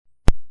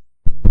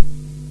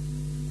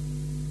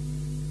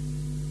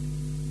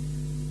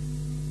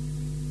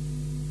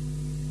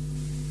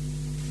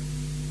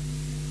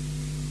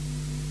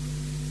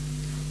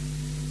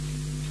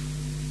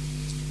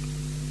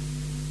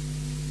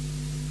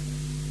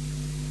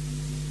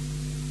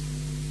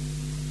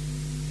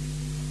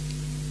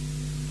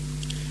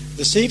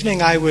This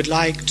evening I would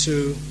like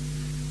to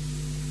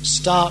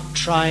start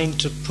trying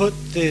to put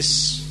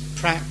this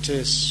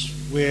practice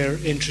we're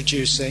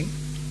introducing,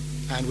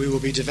 and we will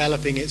be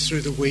developing it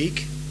through the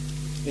week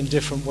in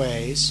different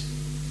ways,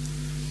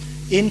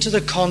 into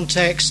the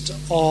context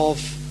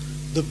of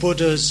the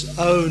Buddha's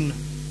own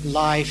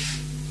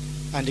life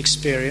and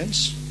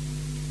experience,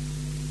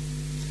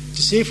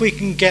 to see if we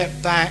can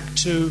get back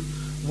to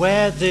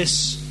where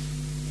this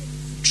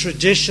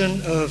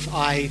tradition of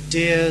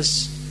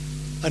ideas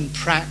and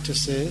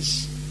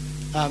practices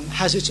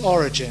has its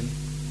origin.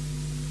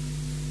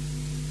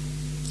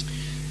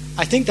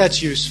 I think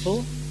that's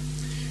useful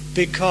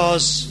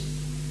because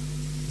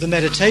the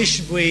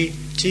meditation we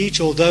teach,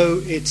 although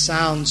it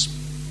sounds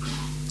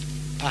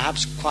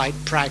perhaps quite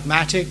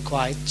pragmatic,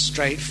 quite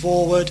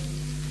straightforward,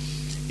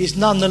 is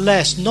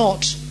nonetheless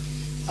not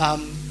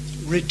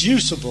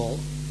reducible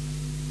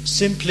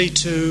simply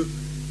to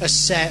a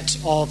set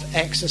of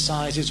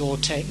exercises or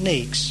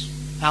techniques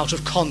out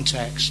of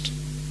context.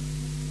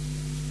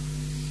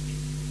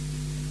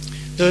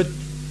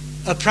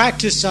 A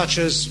practice such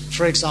as,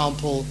 for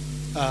example,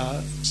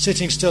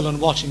 sitting still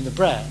and watching the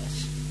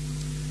breath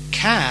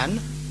can,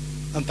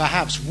 and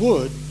perhaps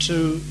would,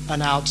 to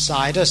an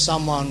outsider,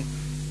 someone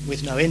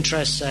with no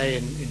interest, say,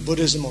 in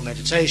Buddhism or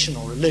meditation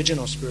or religion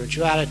or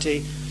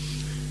spirituality,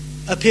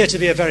 appear to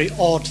be a very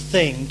odd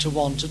thing to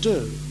want to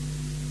do.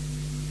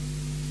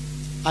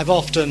 I've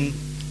often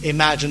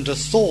imagined a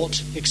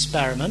thought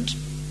experiment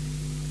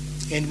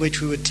in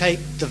which we would take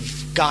the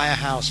Gaia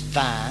House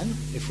van,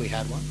 if we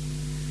had one,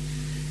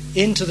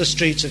 into the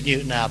streets of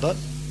Newton Abbot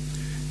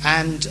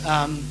and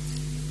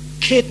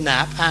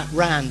kidnap at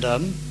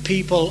random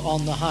people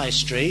on the high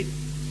street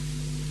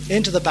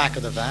into the back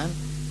of the van,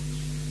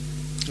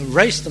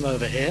 race them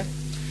over here,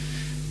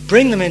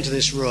 bring them into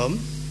this room,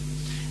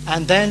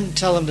 and then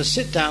tell them to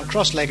sit down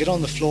cross-legged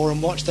on the floor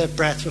and watch their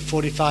breath for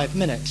 45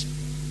 minutes.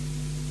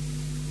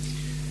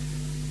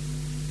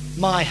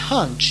 My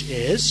hunch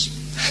is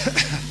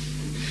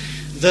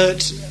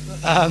that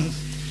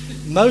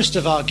most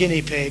of our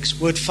guinea pigs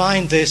would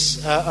find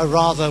this a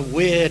rather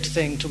weird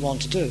thing to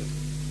want to do,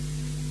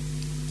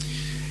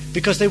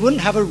 because they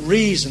wouldn't have a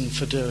reason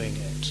for doing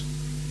it.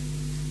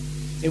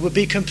 It would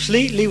be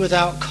completely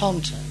without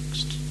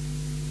context.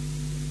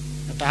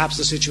 And perhaps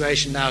the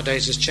situation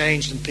nowadays has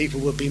changed and people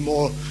would be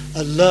more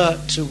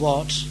alert to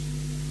what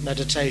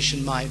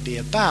meditation might be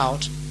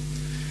about.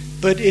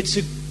 But it's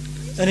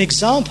an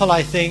example,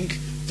 I think,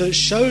 that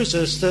shows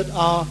us that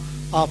our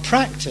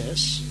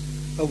practice,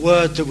 a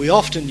word that we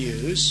often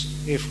use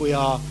if we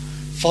are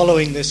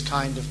following this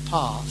kind of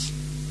path,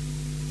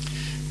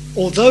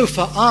 although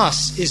for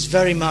us is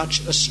very much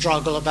a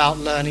struggle about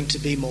learning to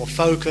be more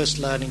focused,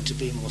 learning to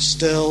be more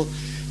still,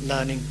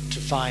 learning to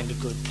find a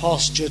good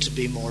posture, to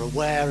be more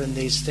aware in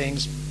these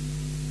things,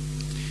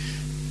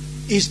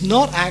 is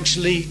not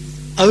actually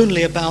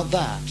only about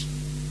that.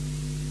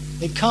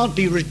 It can't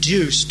be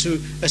reduced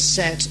to a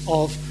set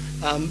of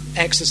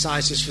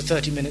exercises for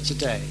 30 minutes a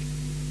day.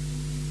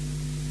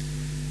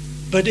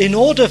 But in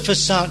order for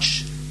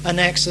such an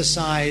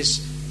exercise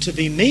to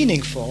be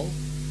meaningful,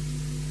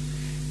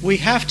 we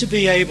have to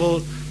be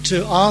able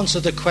to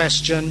answer the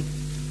question,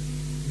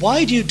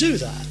 why do you do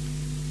that?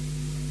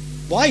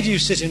 Why do you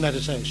sit in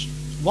meditation?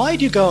 Why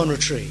do you go on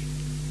retreat?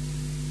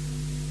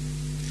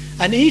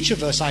 And each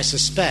of us, I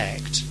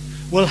suspect,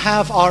 will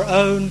have our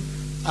own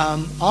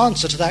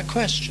answer to that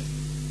question.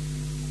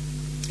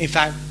 In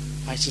fact,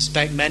 I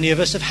suspect many of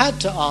us have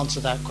had to answer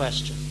that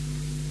question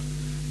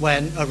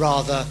when a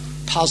rather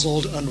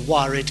puzzled and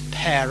worried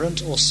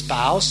parent or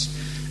spouse,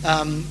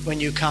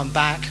 when you come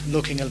back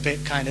looking a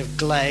bit kind of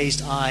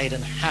glazed-eyed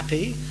and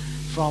happy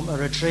from a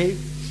retreat,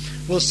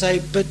 will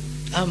say, but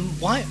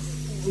why?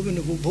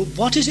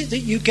 What is it that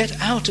you get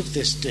out of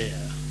this, dear?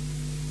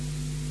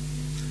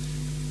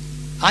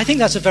 I think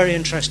that's a very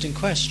interesting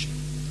question.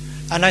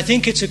 And I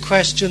think it's a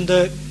question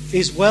that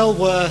is well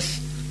worth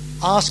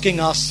asking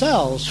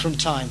ourselves from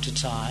time to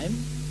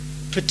time,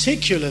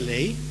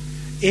 particularly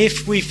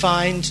if we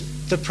find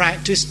the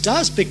practice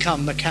does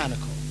become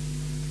mechanical,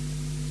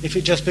 if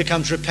it just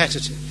becomes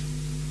repetitive,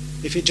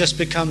 if it just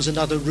becomes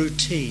another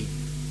routine,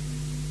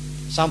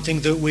 something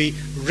that we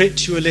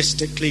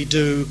ritualistically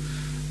do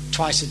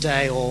twice a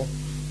day or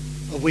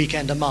a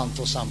weekend a month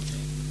or something.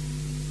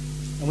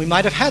 And we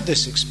might have had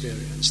this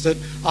experience that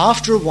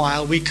after a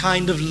while we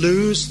kind of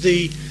lose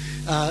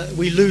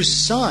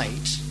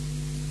sight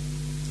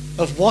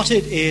of what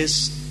it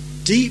is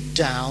deep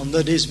down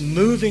that is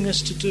moving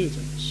us to do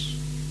this.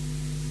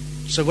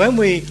 So when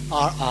we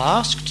are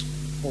asked,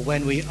 or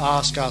when we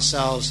ask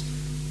ourselves,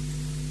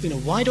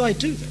 why do I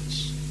do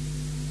this?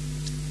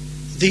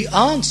 The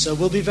answer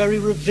will be very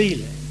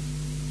revealing.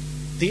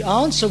 The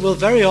answer will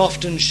very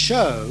often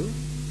show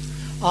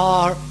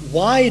our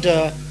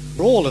wider,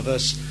 for all of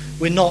us,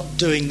 we're not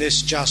doing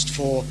this just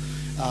for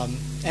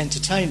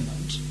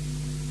entertainment.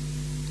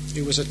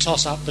 It was a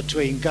toss-up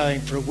between going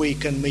for a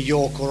week in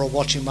Mallorca or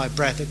watching my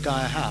breath at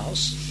Gaia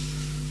House.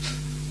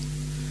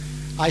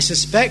 I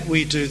suspect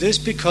we do this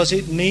because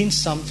it means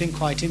something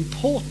quite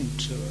important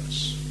to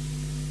us.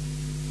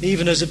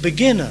 even as a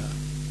beginner,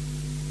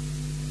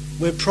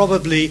 we're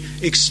probably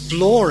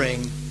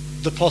exploring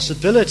the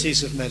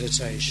possibilities of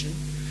meditation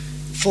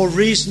for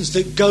reasons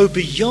that go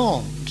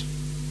beyond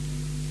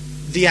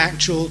the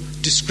actual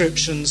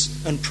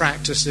descriptions and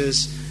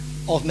practices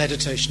of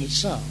meditation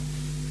itself.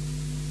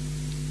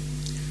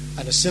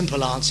 And a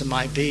simple answer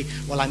might be,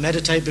 well, I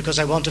meditate because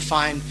I want to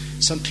find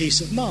some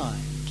peace of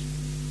mind.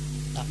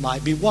 That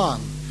might be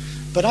one.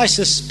 But I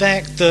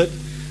suspect that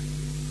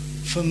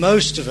for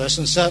most of us,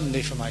 and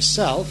certainly for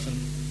myself, and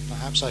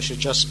perhaps I should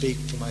just speak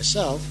for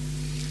myself,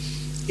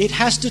 it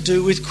has to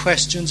do with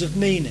questions of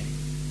meaning.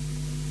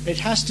 It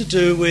has to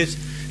do with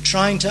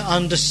trying to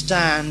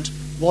understand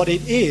what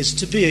it is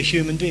to be a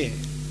human being.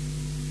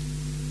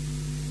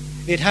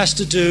 It has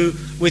to do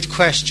with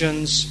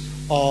questions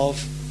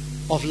of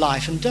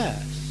life and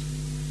death.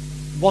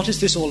 What is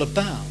this all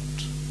about?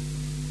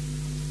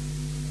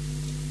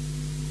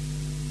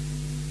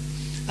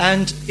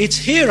 And it's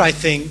here, I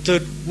think,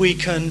 that we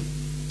can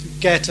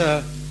get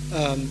a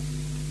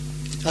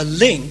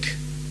link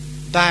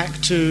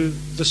back to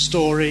the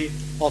story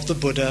of the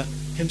Buddha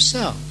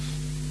himself.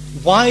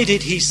 Why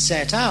did he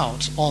set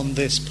out on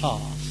this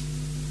path?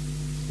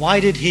 Why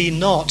did he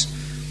not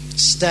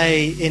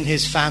stay in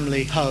his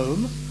family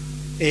home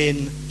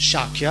in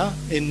Shakya,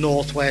 in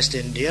northwest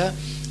India,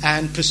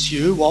 and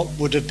pursue what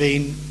would have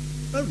been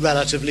a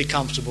relatively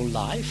comfortable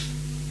life?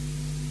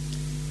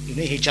 You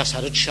know, he just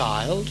had a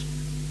child.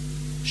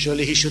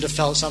 Surely he should have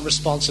felt some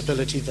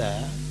responsibility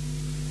there.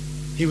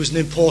 He was an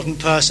important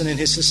person in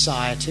his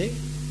society.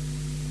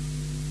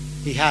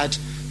 He had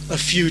a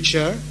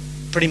future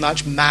pretty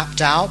much mapped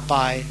out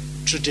by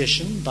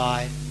tradition,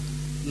 by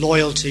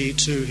loyalty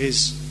to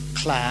his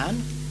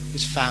clan,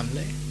 his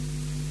family.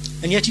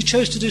 And yet he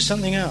chose to do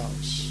something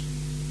else.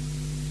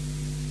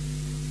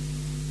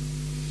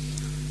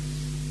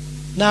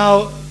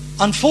 Now,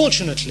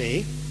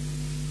 unfortunately,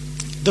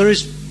 there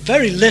is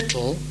very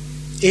little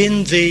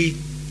in the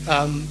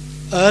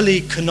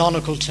early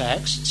canonical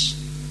texts,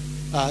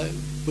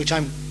 which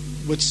I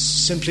would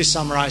simply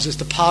summarize as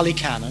the Pali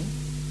Canon,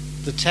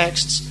 the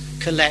texts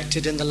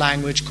collected in the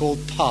language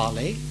called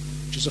Pali,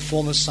 which is a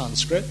form of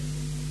Sanskrit,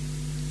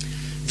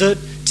 that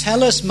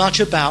tell us much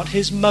about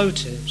his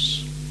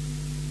motives.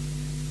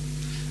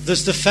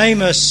 There's the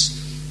famous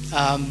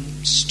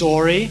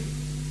story,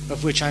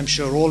 of which I'm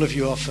sure all of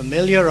you are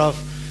familiar, of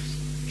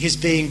his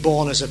being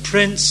born as a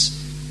prince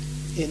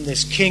in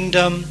this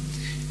kingdom.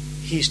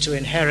 He's to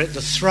inherit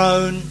the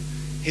throne.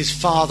 His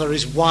father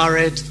is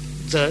worried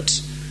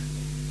that,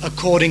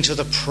 according to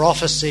the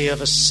prophecy of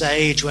a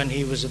sage when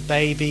he was a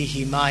baby,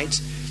 he might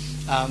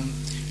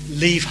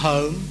leave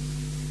home,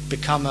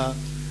 become a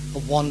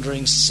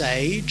wandering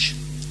sage.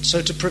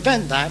 So to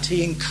prevent that,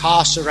 he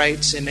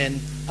incarcerates him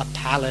in a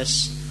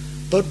palace.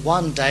 But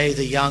one day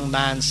the young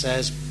man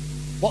says,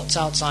 "What's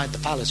outside the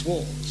palace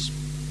walls?"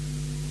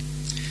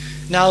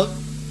 Now,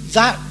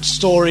 that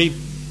story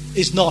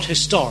is not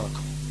historical.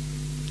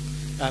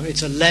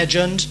 It's a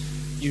legend.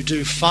 You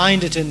do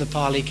find it in the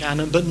Pali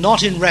Canon, but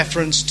not in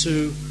reference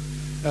to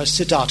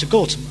Siddhattha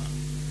Gotama.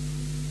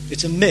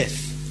 It's a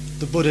myth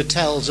the Buddha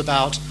tells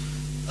about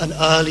an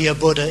earlier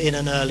Buddha in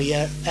an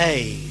earlier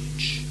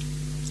age.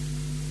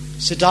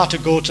 Siddhattha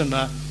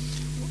Gotama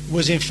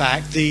was in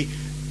fact the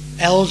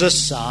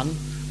eldest son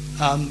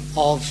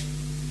of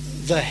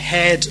the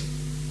head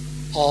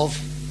of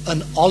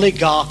an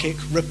oligarchic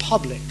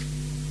republic.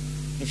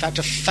 In fact,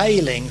 a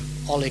failing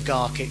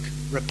oligarchic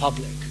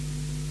republic.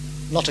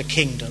 Not a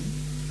kingdom,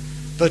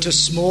 but a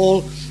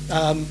small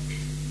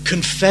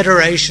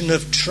confederation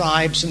of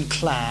tribes and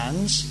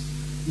clans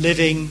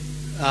living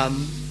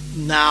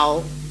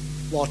now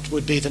what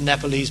would be the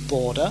Nepalese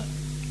border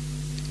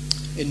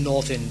in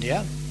North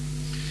India,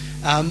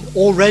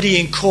 already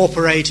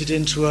incorporated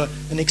into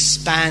an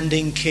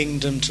expanding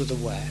kingdom to the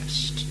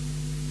west.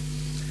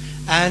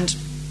 And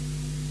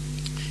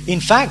in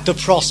fact, the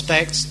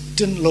prospects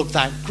didn't look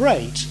that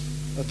great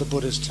at the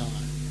Buddha's time.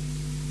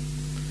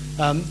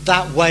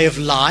 That way of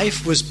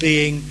life was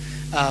being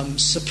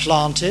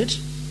supplanted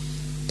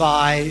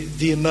by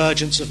the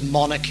emergence of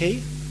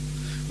monarchy,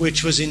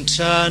 which was in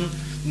turn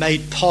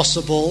made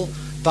possible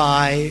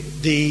by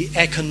the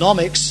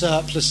economic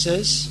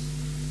surpluses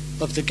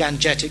of the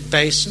Gangetic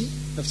Basin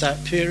of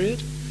that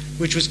period,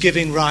 which was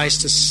giving rise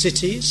to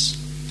cities,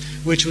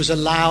 which was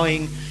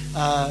allowing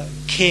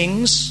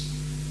kings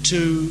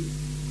to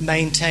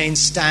maintain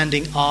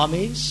standing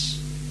armies,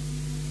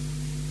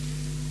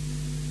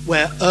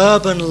 where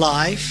urban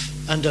life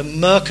and a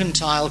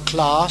mercantile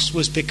class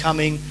was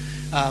becoming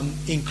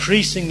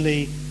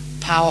increasingly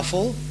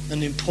powerful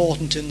and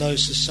important in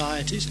those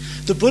societies.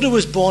 The Buddha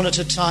was born at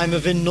a time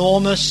of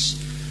enormous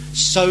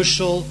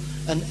social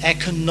and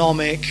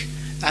economic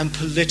and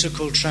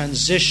political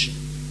transition.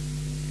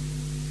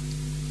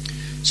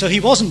 So he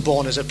wasn't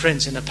born as a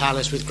prince in a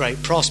palace with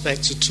great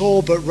prospects at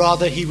all, but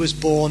rather he was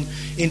born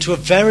into a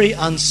very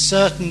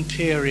uncertain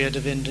period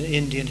of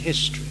Indian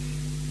history.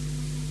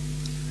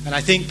 And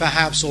I think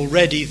perhaps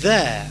already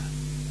there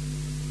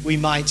we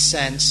might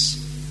sense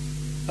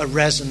a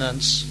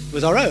resonance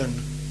with our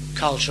own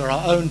culture,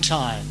 our own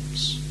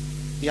times,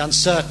 the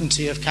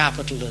uncertainty of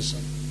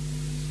capitalism,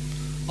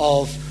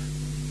 of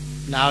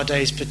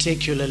nowadays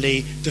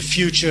particularly the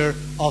future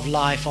of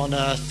life on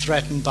Earth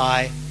threatened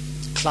by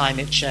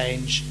climate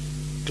change,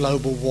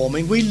 global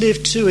warming. We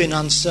live too in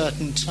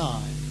uncertain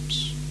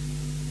times.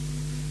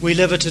 We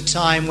live at a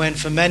time when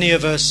for many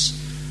of us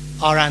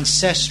our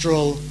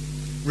ancestral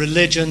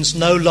religions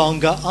no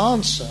longer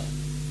answer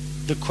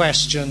the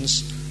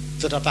questions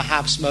that are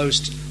perhaps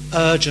most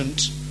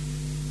urgent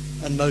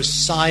and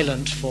most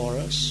silent for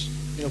us.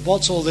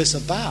 What's all this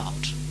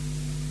about?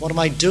 What am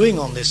I doing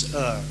on this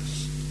earth?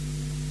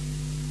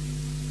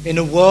 In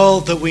a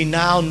world that we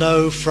now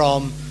know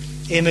from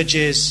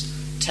images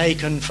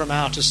taken from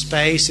outer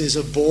space is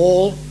a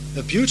ball,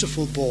 a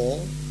beautiful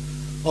ball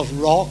of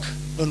rock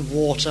and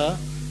water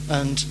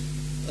and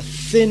a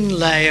thin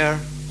layer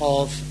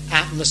of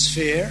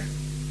atmosphere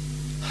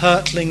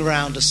hurtling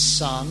around a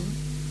sun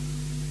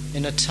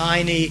in a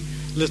tiny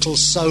little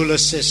solar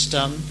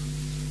system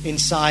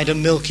inside a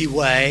Milky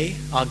Way,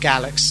 our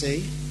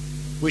galaxy,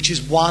 which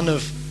is one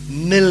of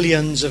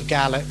millions of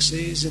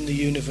galaxies in the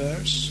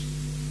universe.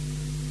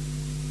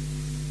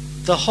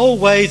 The whole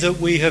way that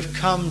we have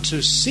come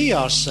to see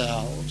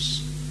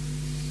ourselves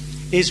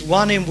is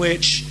one in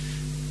which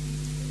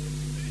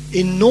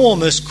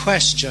enormous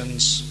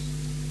questions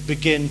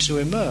begin to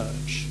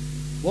emerge.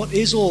 What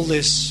is all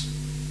this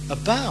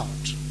about?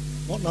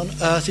 What on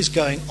earth is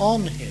going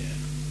on here?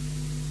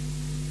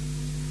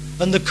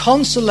 And the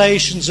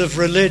consolations of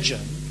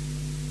religion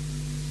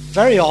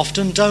very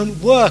often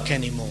don't work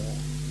anymore,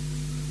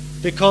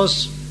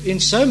 because in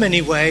so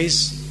many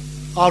ways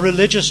our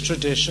religious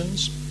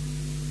traditions,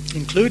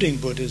 including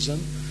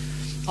Buddhism,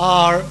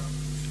 are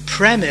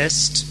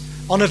premised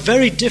on a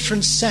very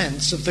different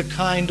sense of the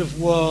kind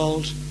of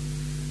world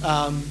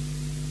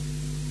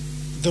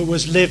that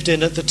was lived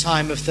in at the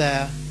time of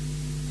their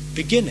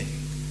beginning.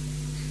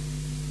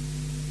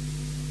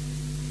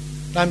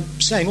 I'm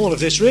saying all of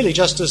this really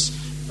just as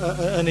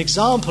an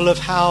example of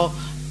how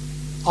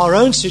our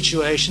own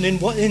situation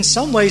in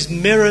some ways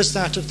mirrors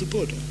that of the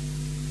Buddha.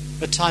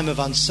 A time of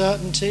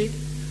uncertainty,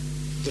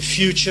 the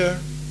future,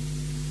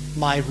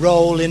 my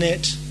role in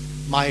it,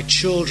 my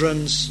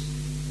children's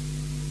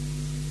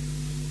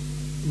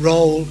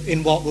role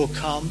in what will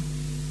come.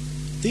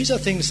 These are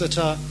things that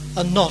are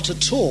not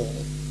at all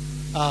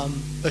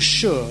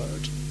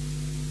assured.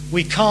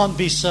 We can't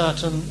be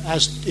certain,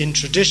 as in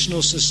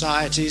traditional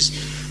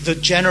societies,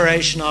 that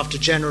generation after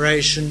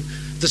generation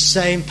the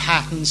same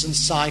patterns and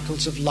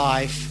cycles of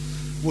life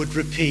would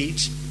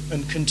repeat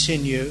and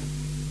continue.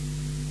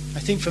 I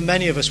think for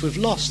many of us we've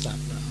lost that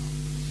now.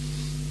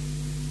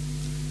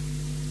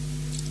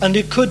 And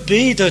it could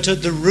be that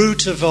at the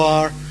root of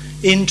our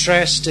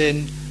interest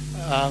in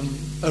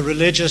a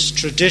religious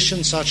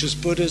tradition such as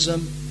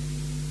Buddhism,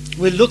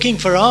 we're looking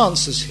for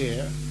answers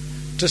here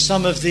to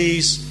some of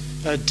these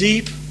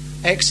deep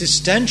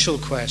existential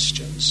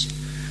questions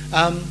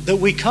that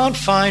we can't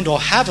find or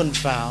haven't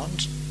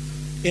found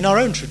in our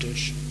own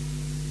tradition.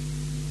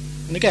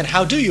 And again,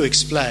 how do you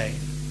explain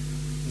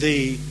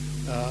the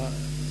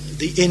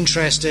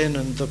interest in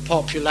and the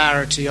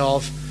popularity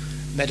of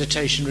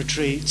meditation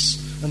retreats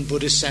and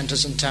Buddhist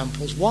centers and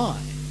temples? Why?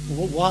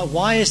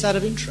 Why is that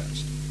of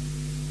interest?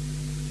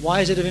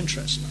 Why is it of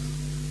interest now?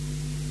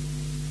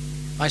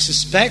 I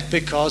suspect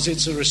because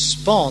it's a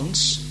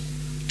response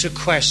to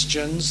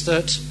questions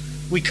that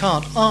we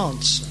can't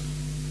answer,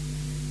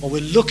 or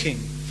we're looking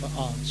for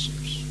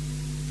answers.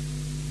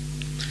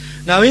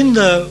 Now, in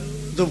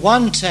the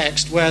one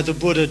text where the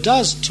Buddha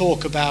does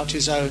talk about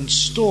his own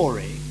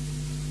story,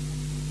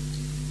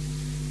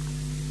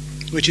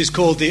 which is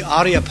called the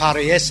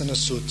Ariyapariyesana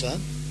Sutta,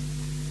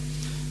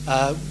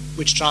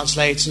 which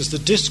translates as the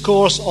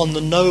Discourse on the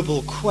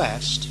Noble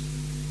Quest,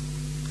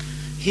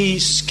 he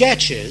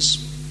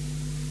sketches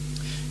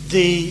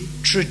the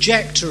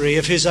trajectory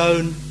of his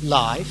own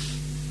life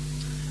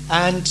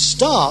and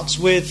starts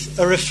with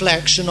a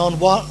reflection on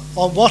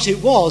what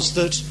it was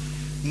that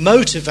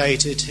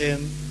motivated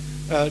him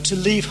to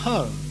leave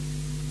home,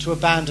 to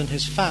abandon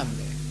his family.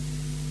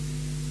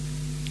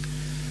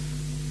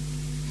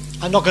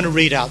 I'm not going to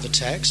read out the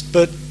text,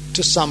 but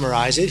to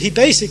summarize it, he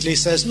basically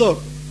says,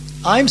 look,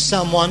 I'm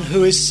someone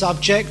who is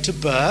subject to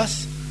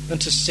birth and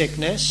to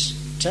sickness,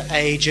 to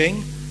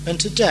aging and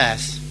to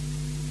death.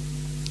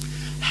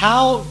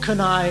 How can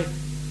I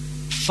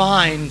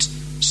find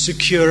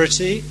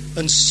security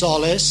and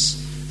solace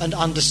and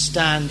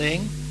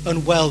understanding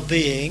and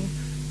well-being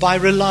by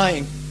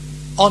relying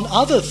on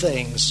other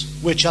things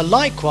which are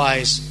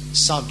likewise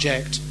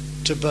subject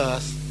to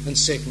birth and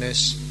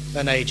sickness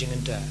and aging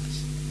and death?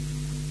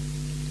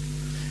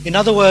 In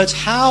other words,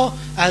 how,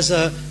 as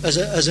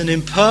an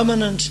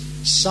impermanent,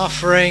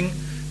 suffering,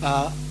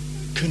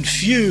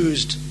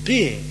 confused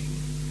being,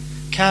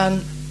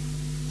 can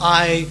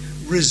I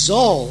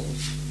resolve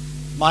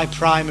my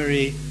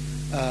primary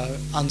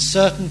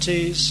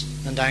uncertainties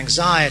and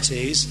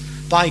anxieties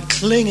by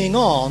clinging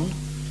on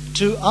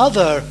to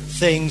other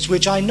things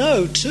which I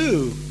know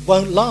too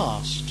won't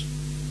last,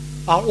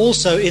 are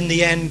also in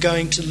the end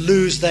going to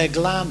lose their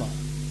glamour.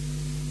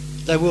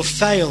 They will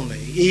fail me.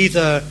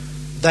 Either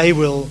they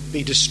will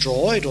be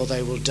destroyed, or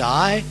they will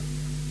die,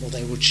 or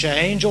they will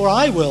change, or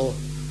I will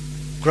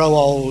grow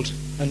old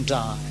and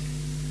die.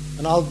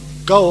 And I'll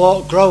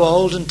grow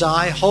old and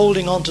die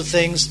holding on to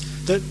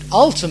things that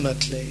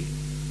ultimately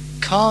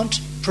can't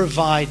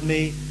provide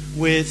me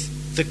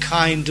with the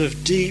kind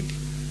of deep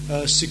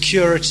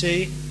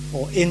security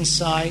or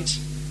insight,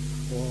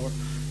 or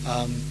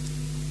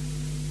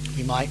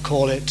we might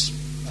call it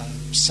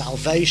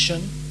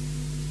salvation,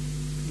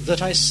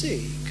 that I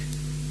seek.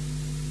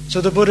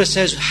 So the Buddha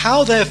says,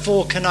 how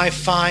therefore can I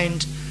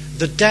find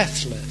the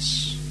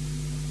deathless?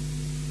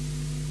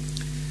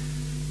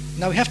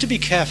 Now we have to be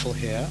careful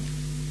here.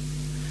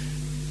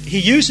 He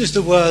uses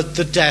the word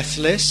the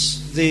deathless,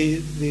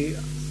 the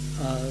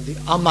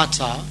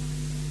amata,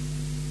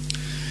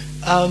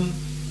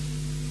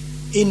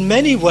 in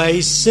many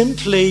ways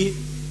simply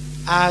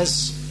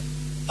as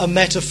a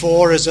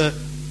metaphor, as a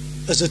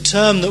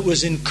term that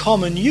was in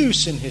common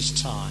use in his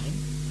time,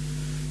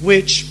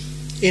 which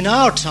in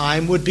our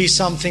time would be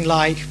something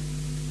like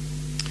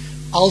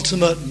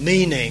ultimate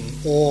meaning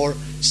or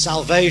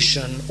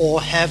salvation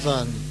or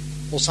heaven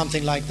or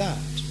something like that.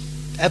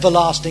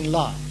 Everlasting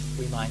life,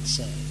 we might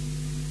say.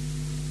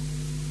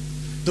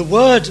 The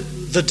word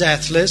the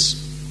deathless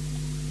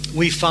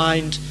we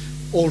find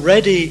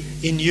already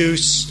in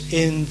use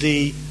in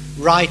the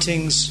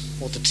writings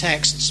or the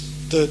texts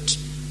that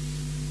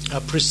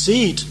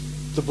precede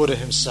the Buddha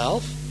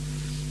himself.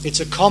 It's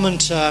a common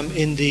term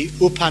in the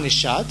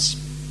Upanishads,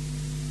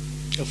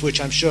 of which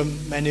I'm sure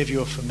many of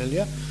you are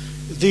familiar.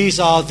 These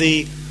are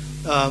the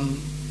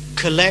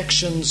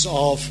collections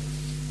of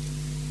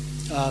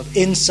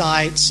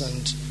insights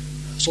and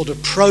sort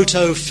of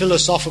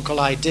proto-philosophical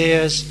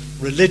ideas,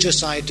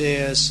 religious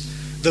ideas,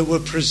 that were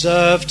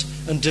preserved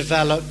and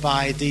developed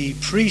by the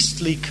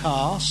priestly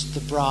caste,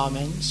 the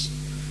Brahmins,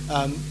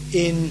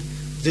 in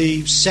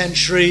the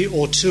century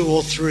or two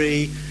or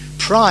three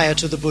prior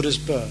to the Buddha's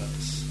birth.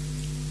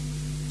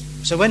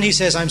 So when he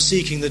says, I'm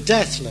seeking the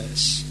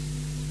deathless,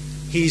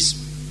 he's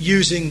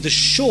using the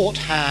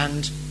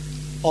shorthand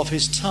of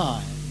his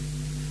time.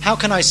 How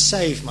can I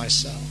save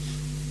myself?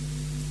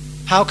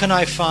 How can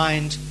I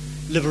find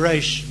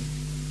liberation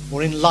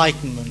or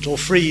enlightenment or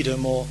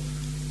freedom or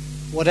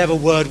whatever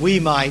word we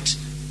might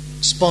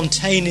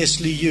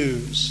spontaneously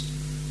use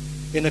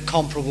in a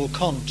comparable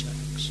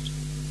context?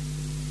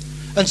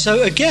 And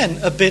so again,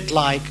 a bit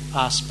like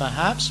us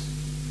perhaps,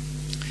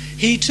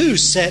 he too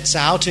sets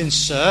out in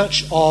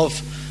search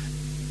of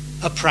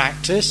a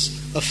practice,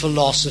 a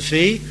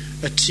philosophy,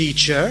 a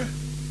teacher.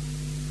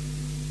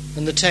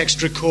 And the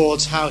text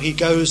records how he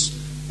goes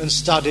and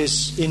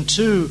studies in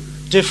two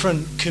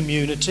different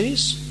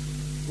communities,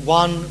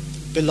 one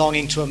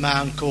belonging to a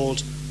man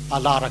called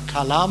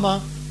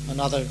Ariyapariyesana,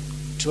 another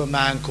to a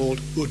man called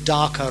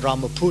Uddaka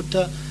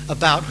Ramaputta,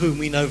 about whom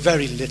we know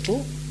very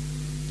little,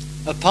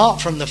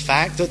 apart from the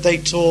fact that they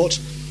taught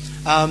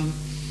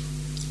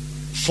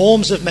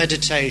forms of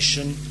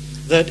meditation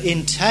that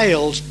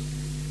entailed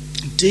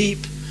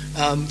deep,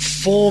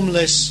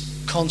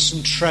 formless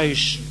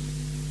concentration.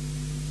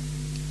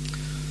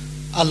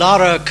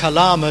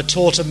 Ariyapariyesana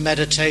taught a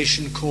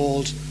meditation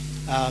called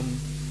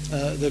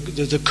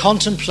the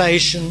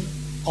contemplation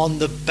on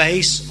the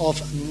base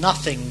of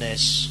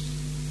nothingness.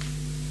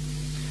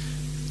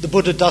 The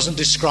Buddha doesn't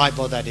describe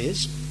what that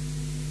is,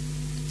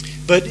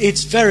 but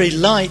it's very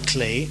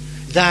likely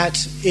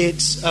that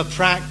it's a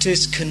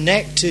practice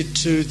connected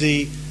to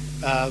the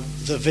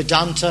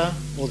Vedanta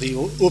or the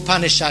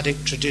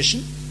Upanishadic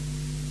tradition,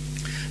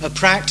 a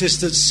practice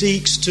that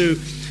seeks to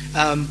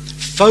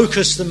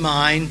focus the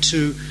mind,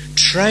 to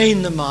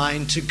train the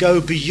mind to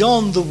go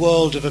beyond the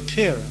world of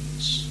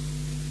appearance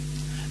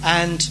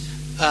and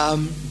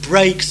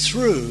break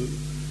through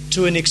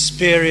to an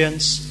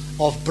experience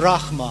of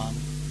Brahman,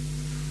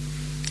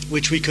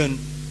 which we can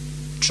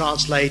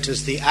translate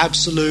as the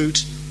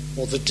absolute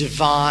or the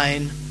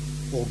divine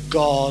or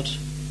God,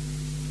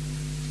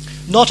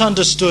 not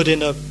understood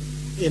in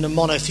a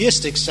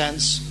monotheistic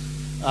sense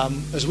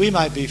as we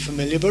might be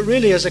familiar, but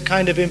really as a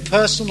kind of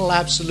impersonal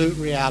absolute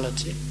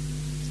reality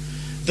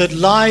that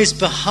lies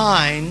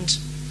behind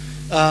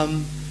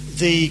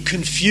the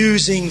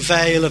confusing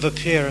veil of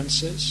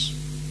appearances.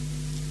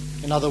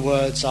 In other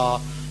words, our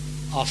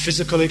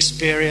physical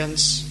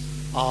experience,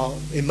 our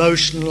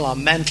emotional, our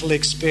mental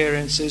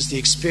experiences, the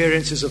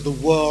experiences of the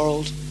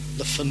world,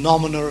 the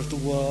phenomena of the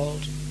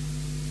world,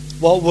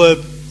 what were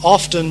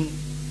often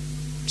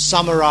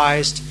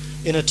summarized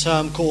in a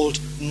term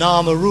called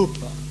nama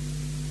rupa,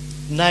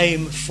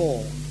 name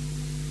form,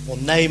 or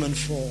name and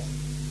form.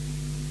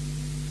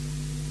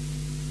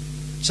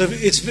 So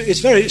it's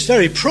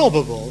very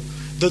probable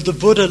that the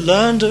Buddha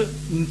learned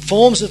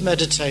forms of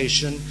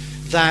meditation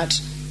that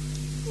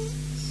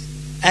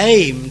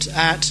aimed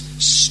at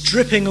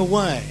stripping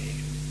away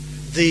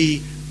the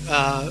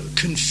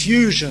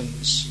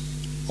confusions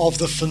of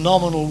the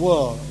phenomenal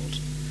world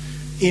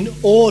in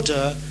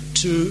order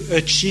to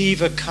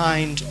achieve a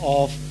kind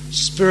of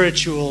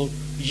spiritual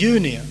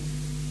union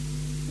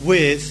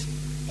with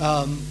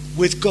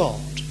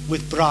God,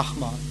 with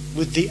Brahman,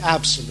 with the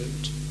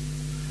Absolute.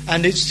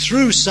 And it's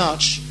through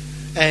such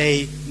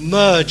a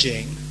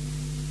merging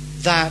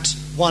that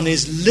one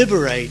is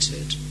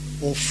liberated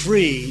or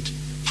freed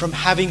from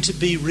having to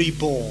be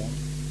reborn,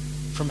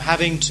 from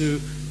having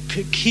to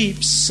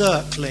keep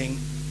circling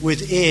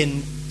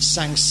within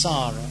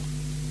samsara.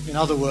 In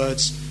other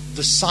words,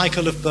 the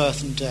cycle of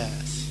birth and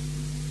death.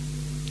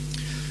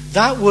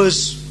 That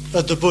was,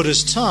 at the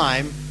Buddha's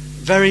time,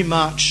 very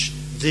much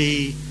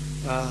the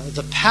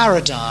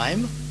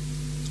paradigm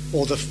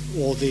or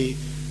the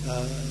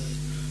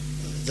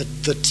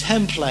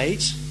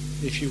template,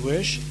 if you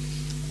wish,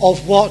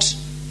 of what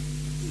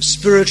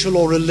spiritual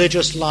or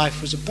religious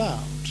life was about.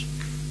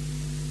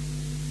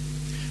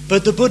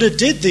 But the Buddha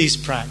did these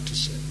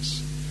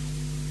practices,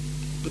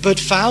 but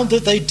found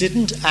that they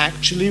didn't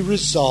actually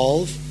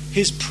resolve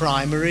his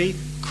primary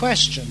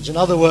questions. In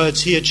other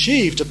words, he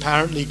achieved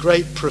apparently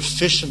great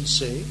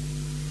proficiency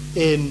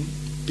in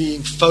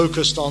being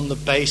focused on the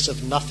base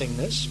of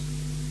nothingness.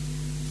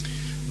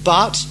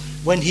 But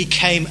when he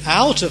came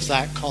out of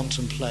that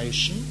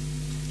contemplation,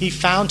 he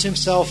found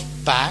himself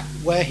back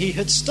where he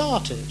had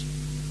started.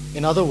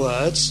 In other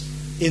words,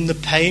 in the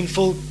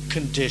painful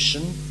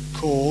condition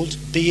called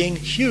being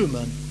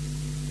human.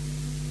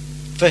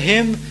 For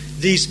him,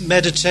 these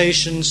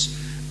meditations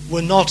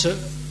were not a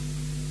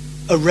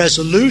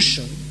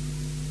resolution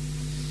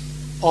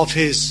of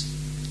his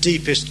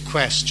deepest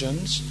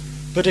questions,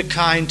 but a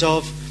kind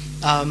of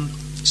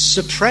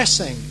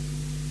suppressing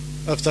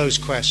of those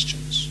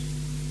questions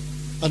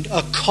and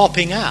a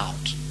copping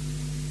out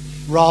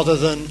rather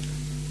than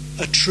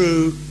a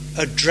true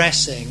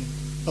addressing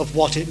of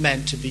what it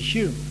meant to be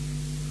human.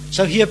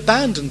 So he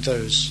abandoned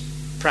those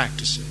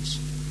practices.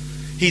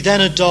 He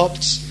then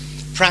adopts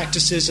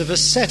practices of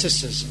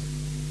asceticism,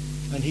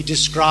 and he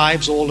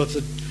describes all of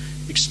the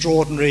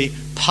extraordinary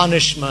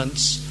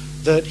punishments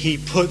that he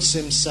puts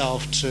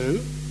himself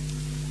to.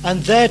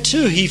 And there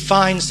too he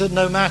finds that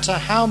no matter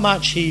how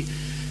much he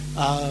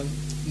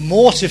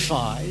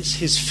mortifies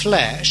his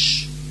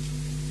flesh,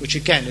 which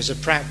again is a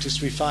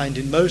practice we find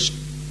in most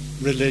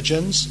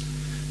religions,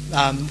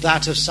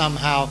 that of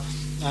somehow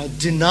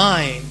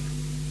denying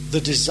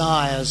the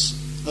desires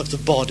of the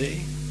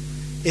body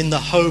in the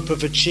hope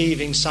of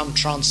achieving some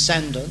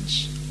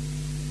transcendence,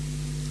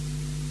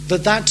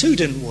 that too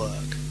didn't work.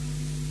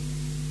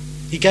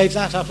 He gave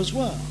that up as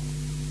well.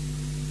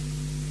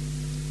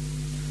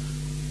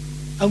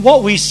 And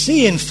what we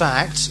see, in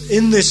fact,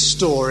 in this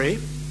story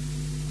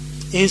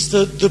is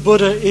that the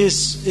Buddha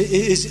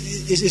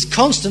is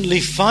constantly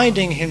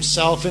finding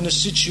himself in a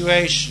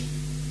situation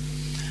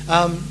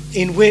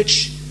in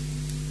which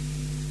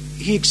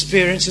he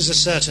experiences a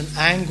certain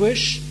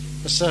anguish,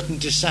 a certain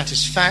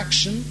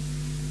dissatisfaction,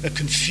 a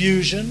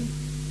confusion,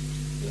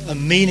 a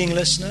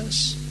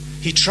meaninglessness.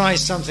 He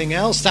tries something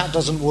else, that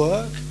doesn't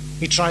work.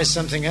 He tries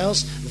something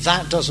else,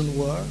 that doesn't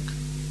work.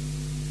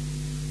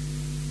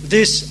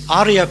 This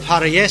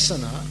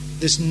Ariyapariyesana,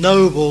 this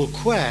noble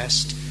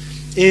quest,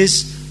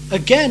 is,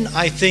 again,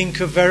 I think,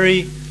 a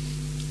very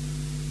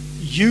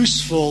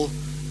useful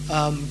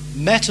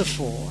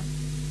metaphor.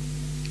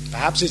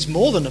 Perhaps it's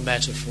more than a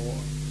metaphor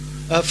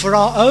for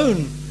our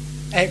own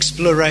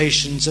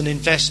explorations and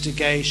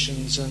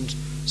investigations and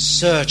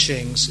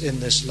searchings in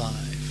this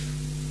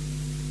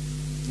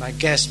life. And I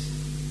guess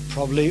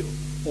probably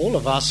all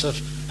of us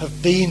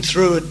have been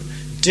through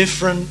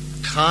different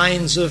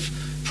kinds of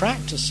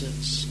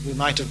practices. We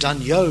might have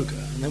done yoga,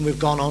 and then we've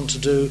gone on to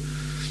do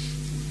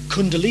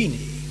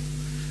Kundalini.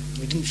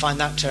 We didn't find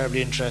that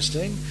terribly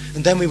interesting.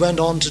 And then we went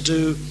on to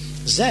do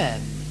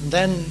Zen. And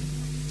then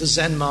the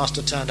Zen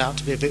master turned out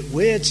to be a bit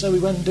weird, so we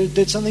went and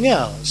did something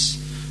else.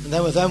 And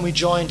then we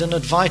joined an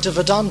Advaita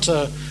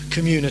Vedanta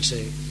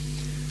community.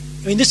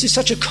 I mean, this is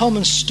such a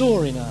common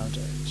story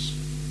nowadays,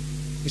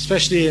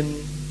 especially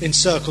in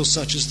circles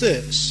such as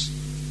this.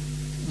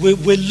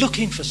 We're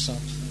looking for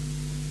something.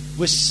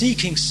 We're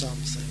seeking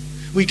something.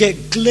 We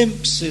get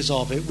glimpses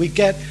of it. We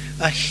get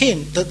a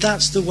hint that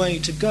that's the way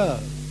to go.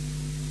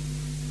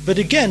 But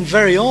again,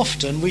 very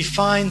often we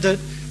find that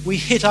we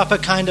hit up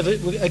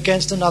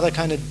against another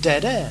kind of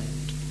dead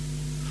end.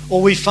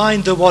 Or we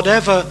find that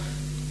whatever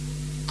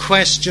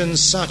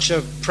questions such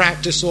a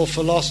practice or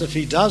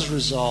philosophy does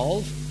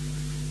resolve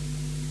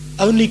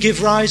only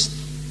give rise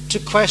to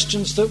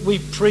questions that we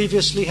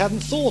previously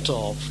hadn't thought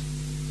of.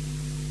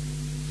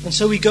 And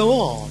so we go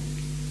on.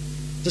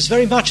 There's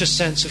very much a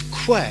sense of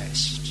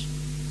quest.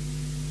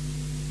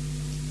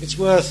 It's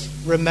worth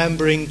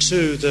remembering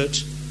too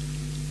that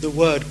the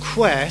word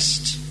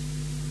quest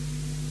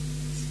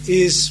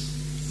is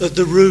at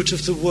the root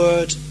of the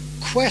word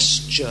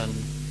question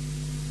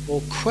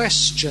or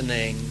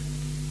questioning.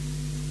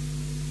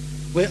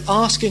 We're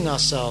asking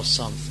ourselves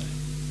something.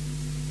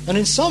 And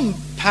in some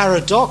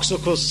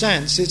paradoxical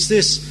sense, it's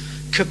this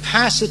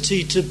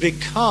capacity to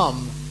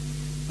become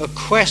a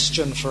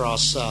question for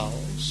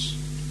ourselves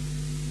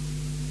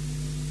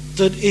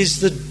that is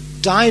the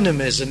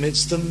dynamism,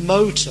 it's the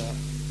motor,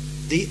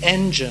 the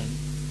engine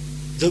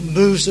that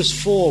moves us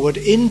forward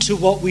into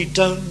what we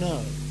don't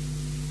know.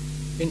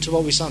 into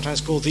what we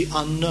sometimes call the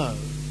unknown.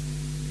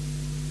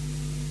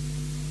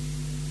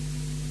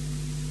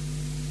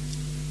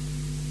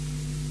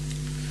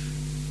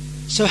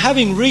 So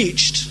having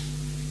reached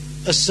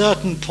a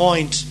certain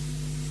point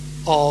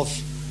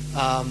of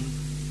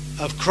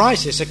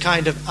crisis, a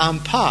kind of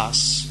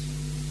impasse,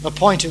 a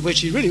point at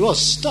which he really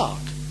was stuck.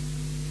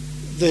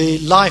 The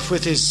life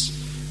with his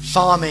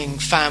farming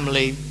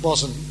family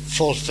wasn't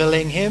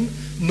fulfilling him,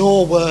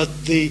 nor were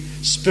the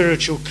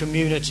spiritual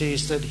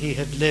communities that he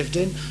had lived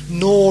in,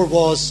 nor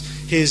was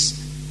his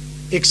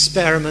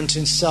experiment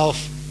in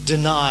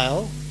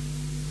self-denial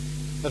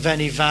of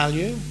any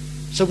value.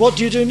 So what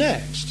do you do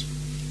next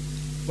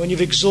when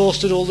you've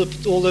exhausted all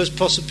those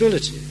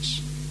possibilities?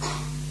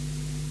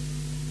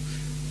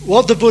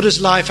 What the Buddha's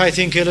life, I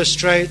think,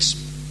 illustrates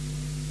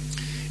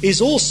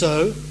is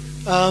also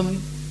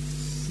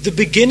the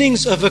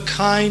beginnings of a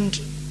kind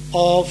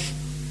of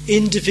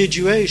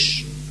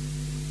individuation.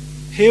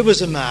 Here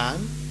was a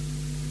man,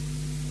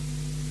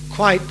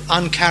 quite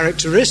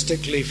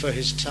uncharacteristically for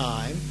his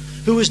time,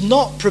 who was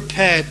not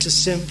prepared to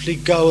simply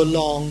go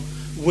along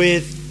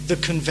with the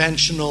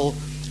conventional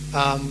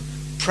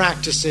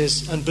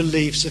practices and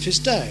beliefs of his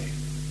day.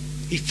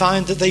 He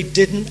found that they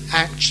didn't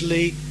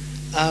actually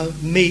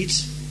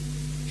meet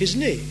his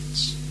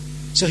needs.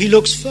 So he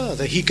looks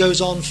further, he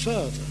goes on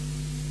further.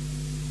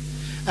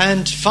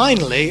 And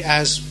finally,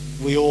 as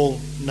we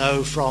all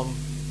know from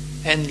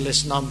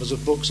endless numbers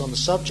of books on the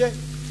subject,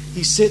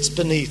 he sits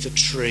beneath a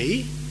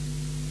tree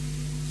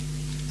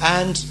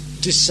and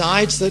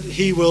decides that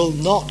he will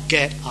not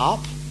get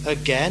up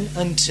again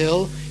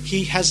until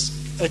he has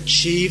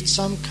achieved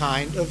some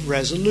kind of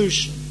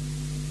resolution.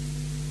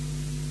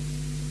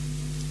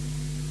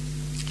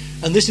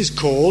 And this is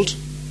called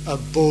a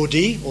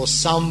bodhi or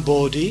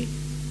sambodhi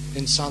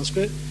in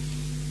Sanskrit,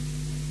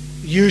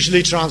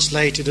 usually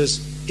translated as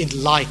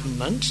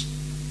enlightenment,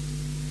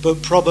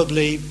 but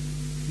probably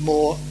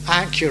more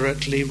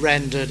accurately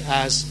rendered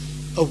as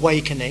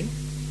awakening.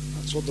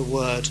 That's what the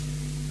word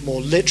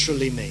more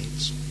literally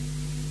means.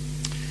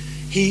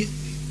 He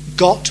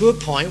got to a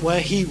point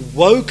where he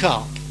woke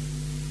up.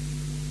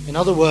 In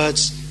other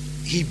words,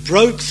 he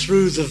broke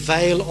through the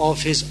veil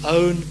of his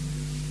own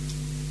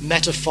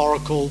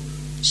metaphorical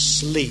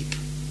sleep,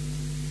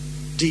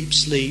 deep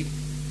sleep,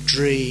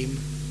 dream,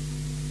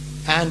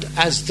 and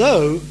as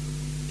though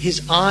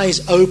his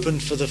eyes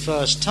opened for the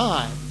first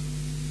time,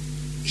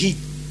 he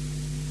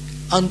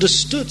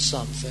understood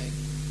something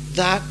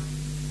that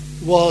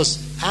was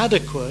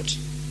adequate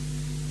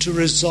to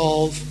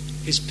resolve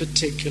his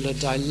particular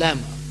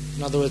dilemma.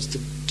 In other words, the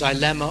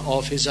dilemma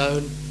of his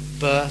own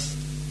birth,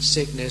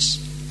 sickness,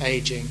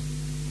 aging,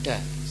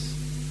 death.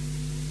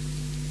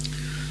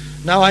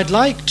 Now I'd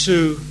like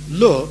to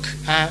look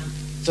at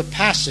the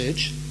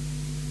passage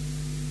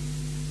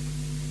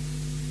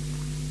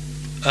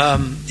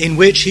in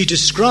which he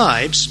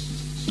describes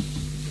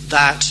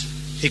that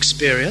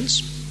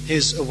experience,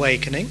 his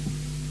awakening,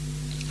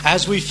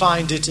 as we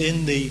find it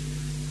in the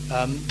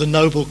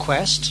Noble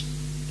Quest,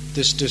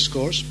 this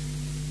discourse.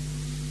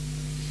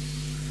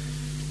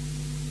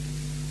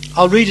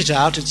 I'll read it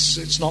out,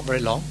 it's not very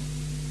long.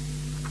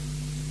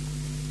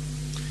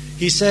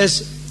 He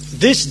says,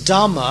 this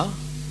Dhamma,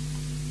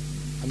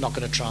 I'm not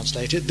going to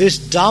translate it, this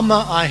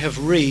Dhamma I have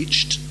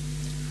reached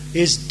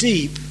is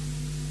deep,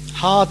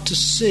 hard to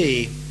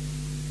see,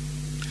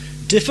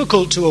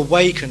 difficult to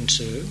awaken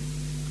to,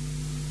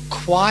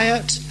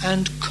 quiet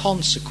and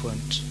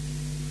consequent,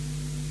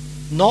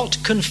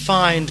 not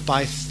confined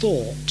by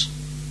thought,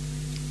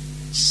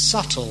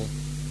 subtle,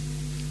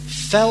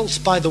 felt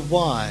by the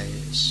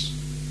wise.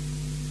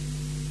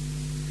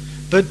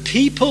 But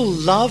people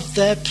love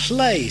their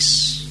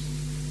place.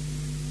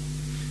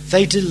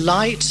 They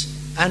delight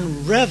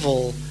and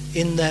revel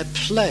in their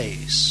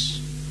place.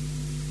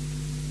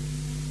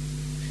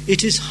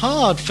 It is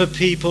hard for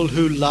people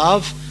who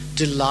love,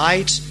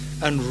 delight,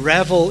 and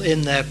revel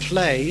in their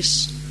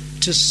place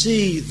to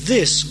see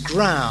this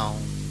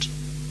ground,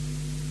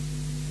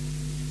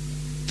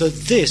 that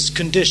this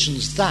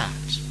conditions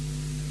that,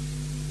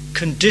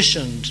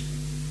 conditioned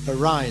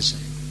arising.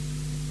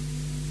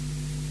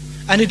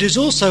 And it is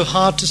also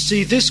hard to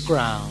see this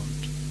ground,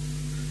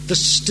 the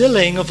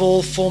stilling of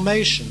all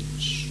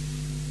formations,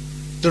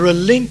 the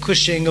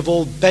relinquishing of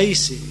all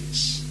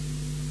bases,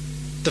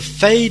 the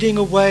fading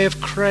away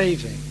of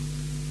craving,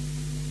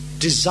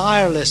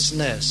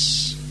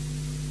 desirelessness,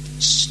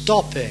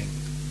 stopping,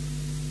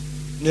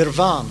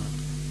 nirvana.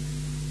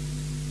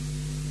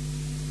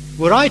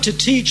 Were I to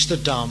teach the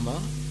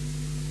Dhamma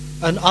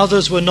and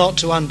others were not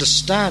to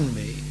understand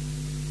me,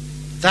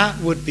 that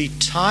would be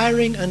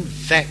tiring and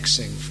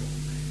vexing for me.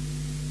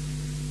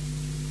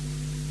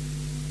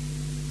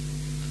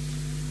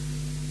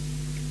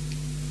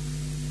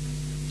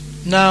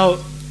 Now,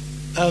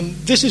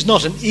 this is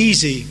not an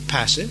easy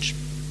passage,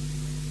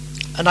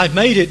 and I've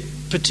made it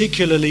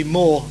particularly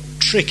more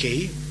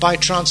tricky by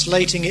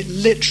translating it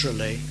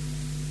literally.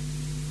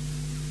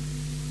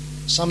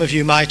 Some of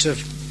you might have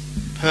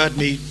heard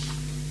me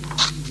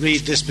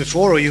read this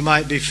before, or you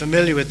might be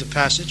familiar with the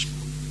passage.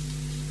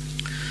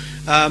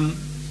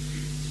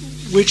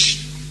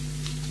 which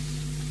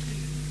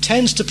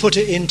tends to put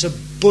it into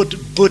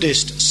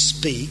Buddhist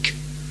speak.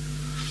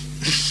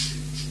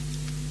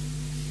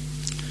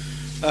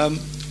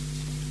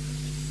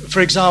 For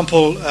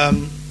example,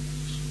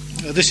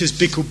 this is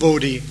Bhikkhu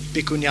Bodhi,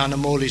 Bhikkhu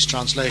Nyanamoli's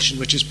translation,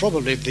 which is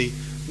probably the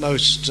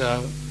most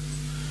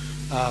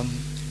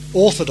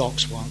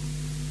orthodox one.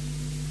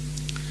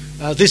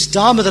 This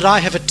Dharma that I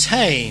have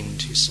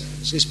attained, he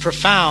says, is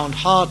profound,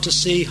 hard to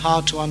see,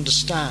 hard to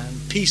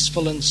understand,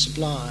 peaceful and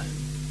sublime,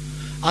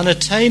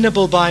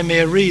 unattainable by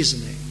mere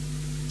reasoning,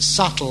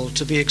 subtle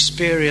to be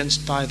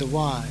experienced by the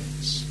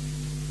wise.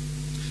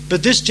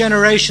 But this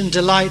generation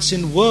delights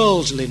in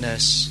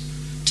worldliness,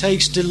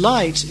 takes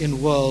delight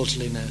in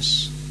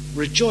worldliness,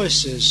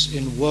 rejoices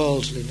in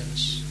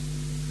worldliness.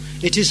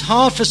 It is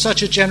hard for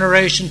such a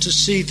generation to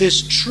see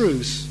this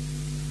truth,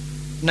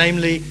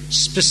 namely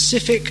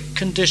specific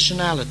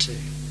conditionality,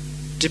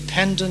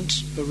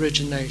 dependent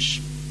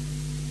origination.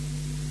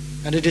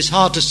 And it is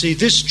hard to see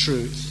this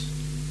truth,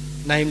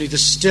 namely the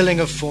stilling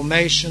of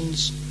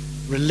formations,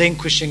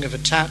 relinquishing of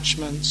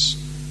attachments,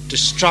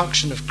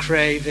 destruction of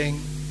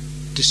craving,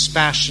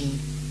 dispassion,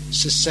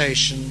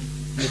 cessation,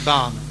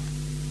 nibbana.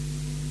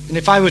 And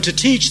if I were to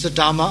teach the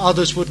Dhamma,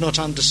 others would not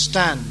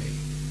understand me,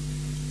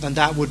 and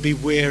that would be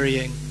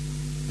wearying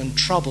and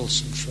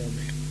troublesome for me.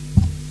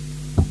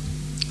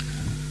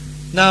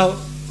 Now,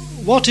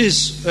 what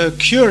is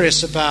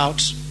curious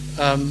about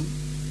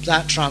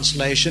that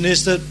translation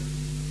is that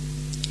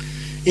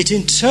it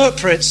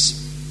interprets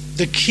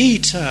the key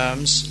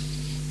terms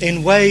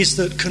in ways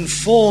that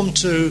conform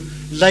to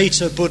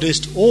later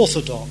Buddhist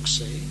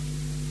orthodoxy,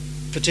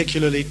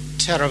 particularly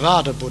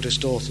Theravada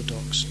Buddhist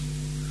orthodoxy,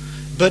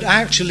 but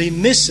actually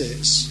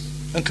misses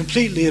and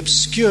completely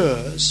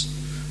obscures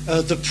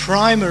the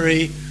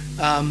primary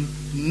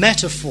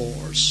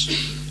metaphors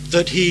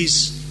that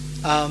he's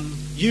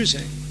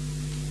using.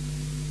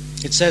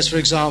 It says, for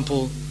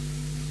example,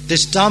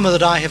 this Dhamma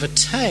that I have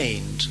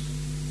attained,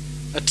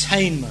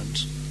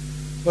 attainment,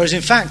 whereas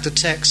in fact the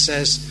text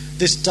says,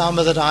 this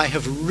Dhamma that I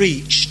have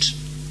reached,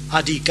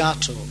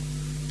 adigato,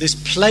 this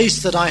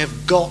place that I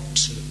have got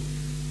to.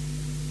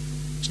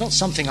 It's not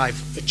something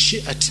I've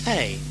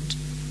attained,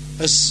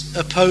 as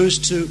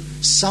opposed to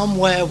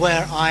somewhere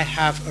where I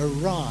have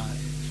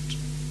arrived.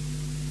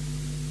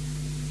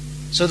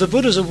 So the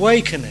Buddha's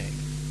awakening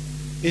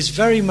is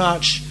very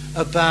much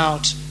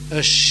about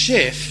a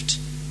shift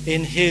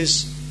in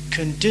his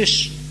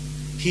condition.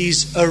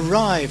 He's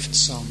arrived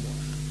somewhere.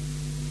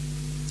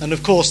 And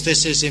of course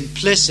this is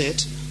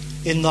implicit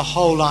in the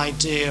whole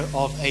idea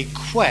of a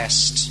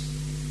quest,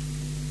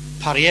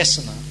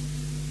 pariyesana,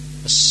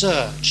 a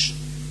search,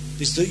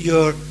 is that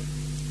you're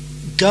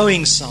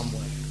going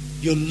somewhere,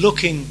 you're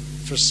looking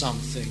for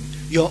something,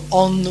 you're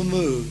on the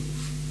move.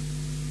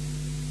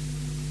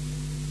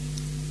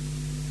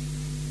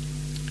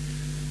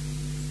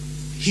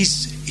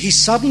 He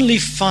suddenly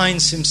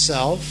finds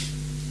himself,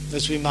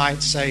 as we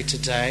might say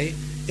today,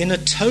 in a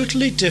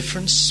totally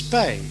different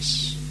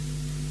space.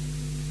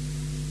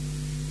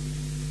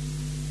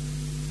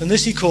 And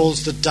this he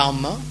calls the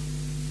Dhamma.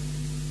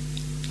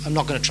 I'm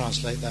not going to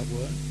translate that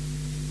word.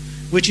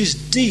 Which is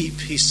deep,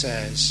 he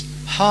says,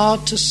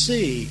 hard to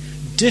see,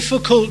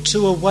 difficult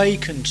to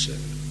awaken to.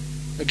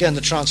 Again,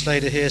 the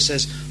translator here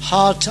says,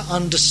 hard to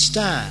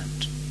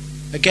understand.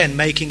 Again,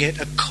 making it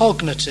a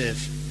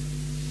cognitive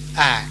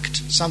act,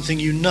 something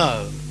you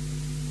know.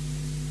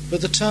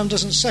 But the term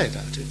doesn't say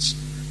that. It's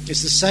the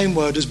same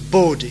word as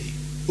bodhi,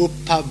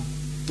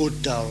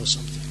 upabuddha or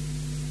something.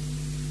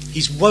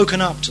 He's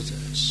woken up to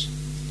this.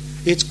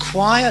 It's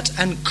quiet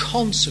and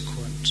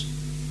consequent.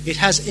 It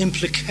has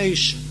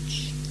implications.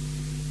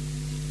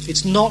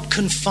 It's not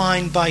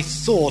confined by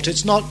thought.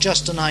 It's not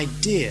just an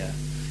idea.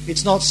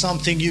 It's not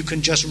something you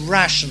can just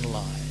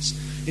rationalize.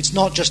 It's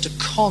not just a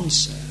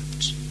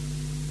concept.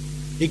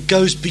 It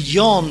goes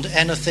beyond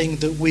anything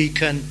that we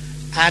can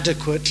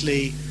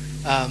adequately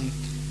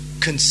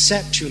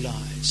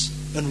conceptualize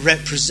and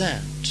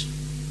represent.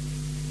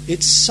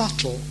 It's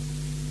subtle.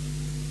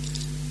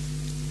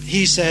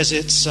 He says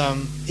it's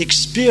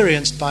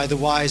experienced by the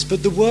wise,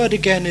 but the word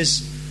again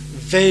is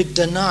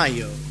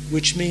vedanayo,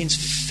 which means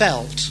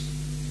felt.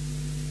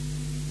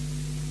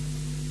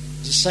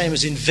 It's the same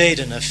as in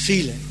Vedana,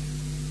 feeling.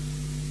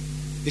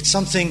 It's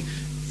something,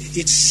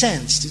 it's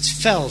sensed, it's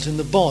felt in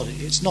the body.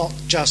 It's not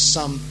just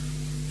some,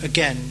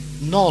 again,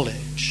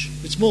 knowledge.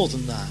 It's more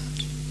than that.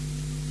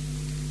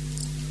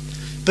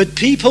 But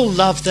people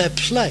love their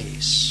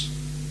place.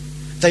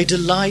 They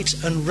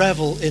delight and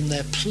revel in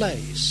their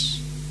place.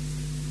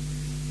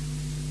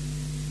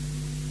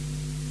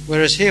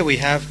 Whereas here we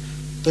have,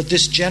 but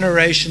this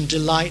generation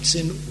delights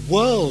in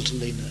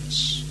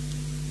worldliness.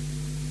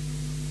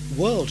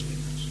 Worldliness.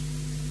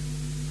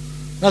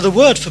 Now the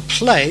word for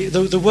play,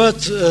 the word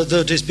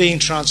that is being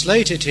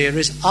translated here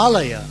is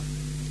alaya.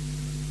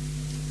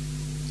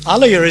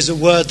 Alaya is a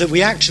word that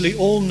we actually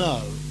all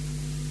know.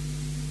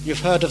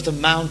 You've heard of the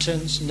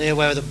mountains near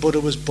where the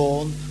Buddha was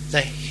born, the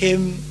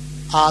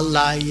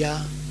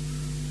Himalaya,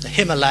 the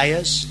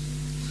Himalayas.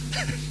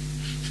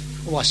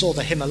 Oh, I saw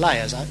the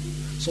Himalayas.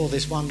 saw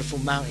this wonderful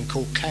mountain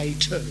called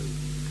K2.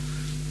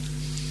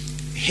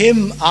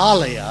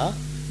 Himalaya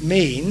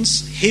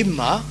means,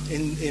 Himma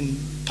in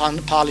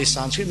Pali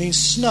Sanskrit means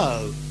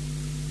snow.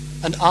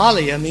 And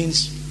Alaya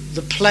means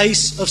the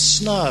place of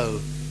snow,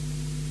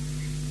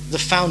 the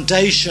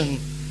foundation,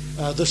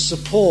 the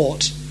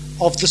support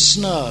of the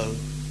snow.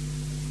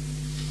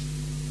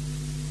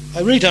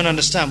 I really don't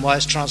understand why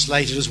it's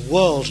translated as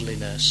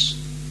worldliness.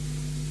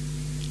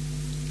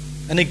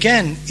 And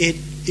again,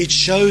 it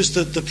shows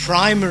that the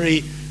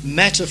primary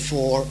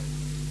metaphor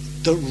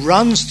that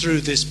runs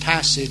through this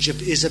passage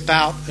is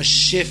about a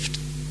shift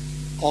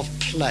of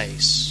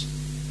place.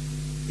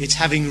 It's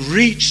having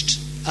reached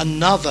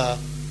another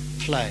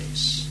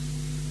place.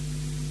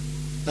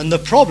 And the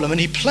problem, and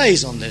he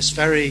plays on this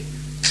very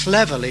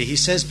cleverly, he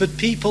says, but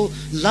people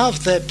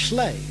love their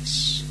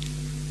place.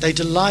 They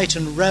delight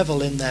and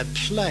revel in their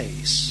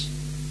place.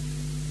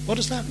 What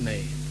does that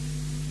mean?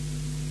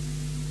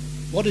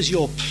 What is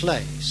your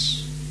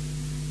place?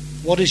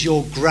 What is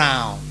your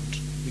ground?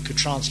 We could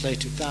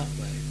translate it that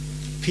way.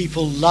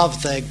 People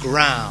love their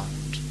ground.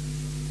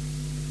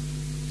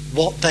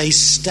 What they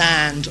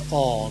stand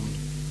on.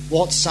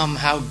 What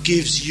somehow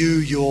gives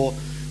you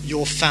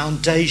your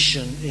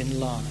foundation in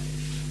life.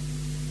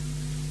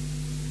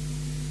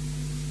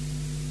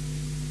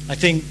 I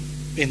think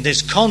in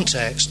this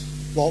context,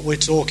 what we're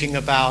talking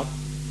about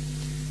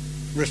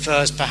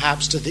refers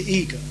perhaps to the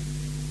ego,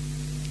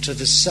 to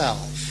the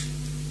self,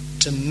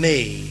 to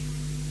me.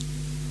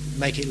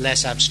 Make it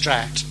less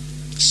abstract.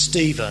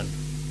 Stephen.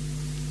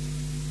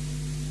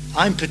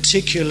 I'm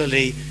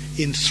particularly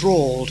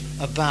enthralled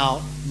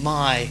about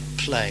my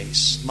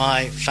place,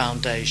 my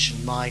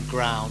foundation, my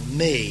ground,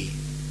 me.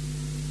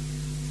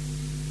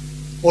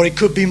 Or it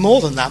could be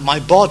more than that, my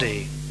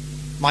body,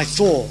 my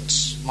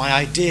thoughts, my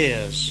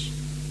ideas,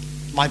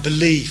 my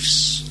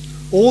beliefs,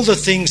 all the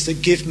things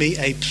that give me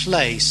a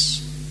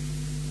place,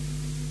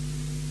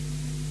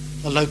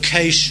 a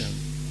location,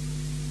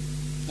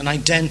 an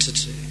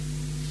identity.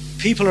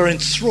 People are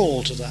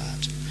enthralled to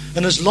that.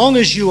 And as long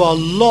as you are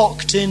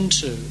locked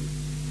into,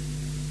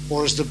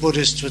 or as the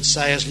Buddhists would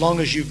say, as long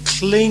as you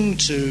cling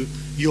to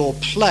your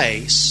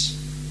place,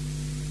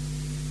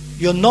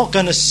 you're not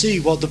going to see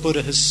what the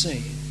Buddha has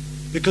seen.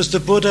 Because the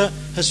Buddha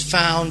has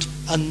found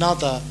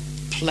another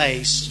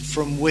place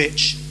from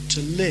which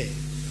to live.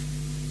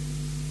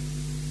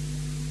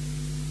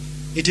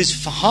 It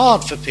is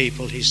hard for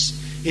people,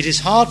 it is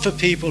hard for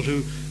people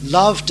who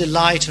love,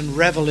 delight and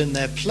revel in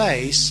their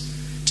place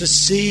to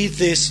see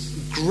this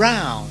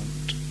ground.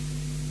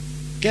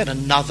 Get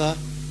another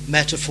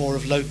metaphor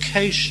of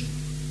location.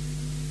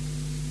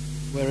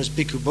 Whereas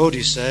Bhikkhu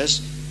Bodhi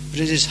says, but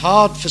it is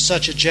hard for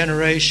such a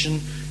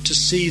generation to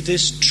see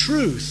this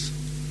truth.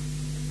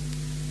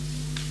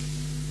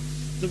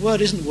 The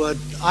word isn't word.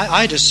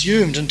 I'd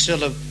assumed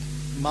until a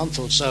month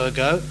or so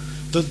ago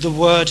that the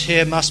word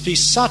here must be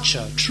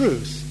sucha,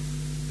 truth.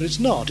 But it's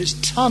not. It's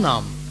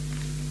tanam.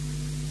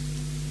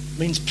 It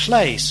means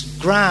place,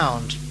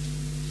 ground.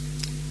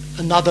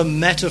 Another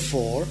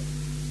metaphor,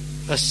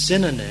 a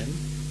synonym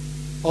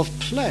of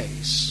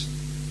place.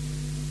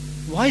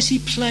 Why is he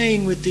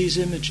playing with these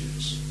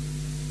images?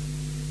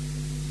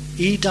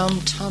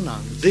 Idam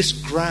tanam, this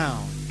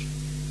ground.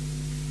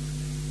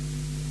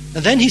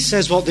 And then he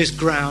says what this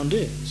ground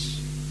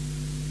is.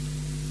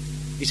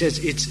 He says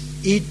it's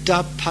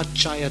ida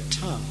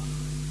pachayata.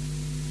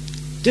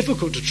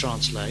 Difficult to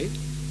translate.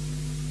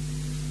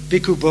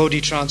 Bhikkhu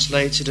Bodhi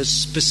translates it as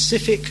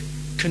specific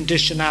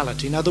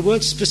conditionality. Now the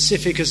word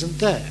specific isn't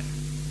there.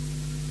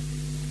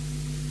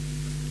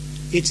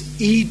 It's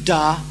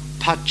ida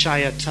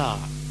pachayata.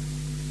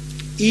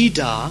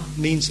 Ida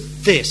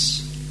means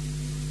this.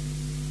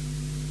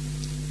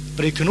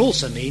 But it can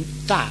also mean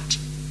that.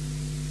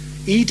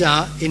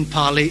 Ida in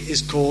Pali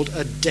is called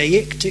a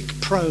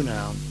deictic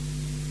pronoun,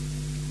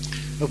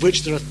 of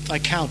which there are, I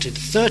counted,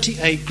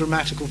 38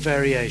 grammatical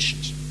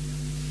variations.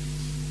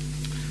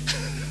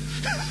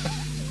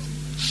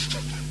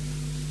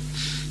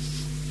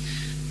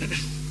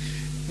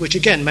 Which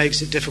again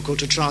makes it difficult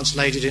to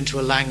translate it into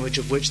a language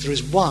of which there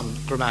is one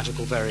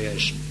grammatical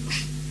variation.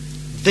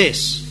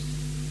 This.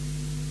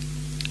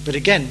 But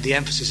again, the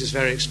emphasis is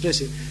very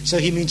explicit. So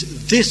he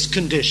means this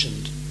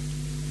conditioned.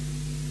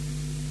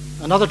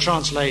 Another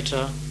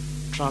translator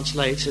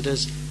translates it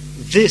as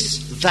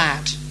this,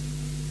 that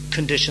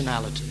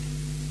conditionality.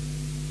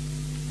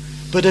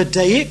 But a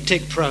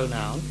deictic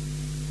pronoun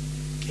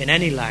in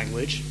any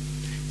language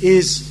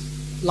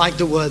is, like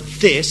the word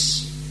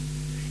this,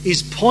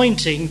 is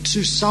pointing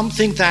to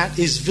something that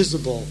is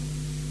visible.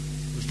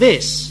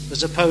 This,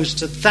 as opposed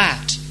to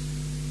that.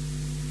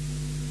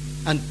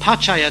 And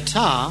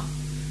pachayata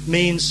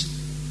means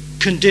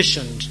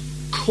conditioned,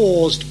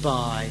 caused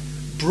by,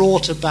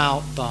 brought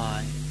about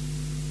by.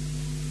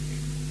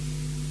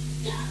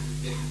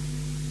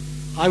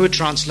 I would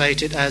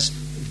translate it as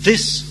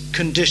this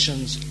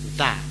conditions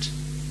that.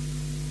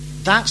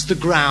 That's the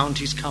ground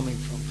he's coming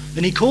from.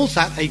 And he calls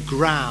that a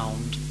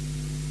ground.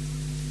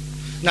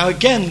 Now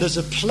again, there's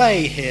a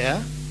play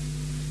here,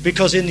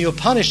 because in the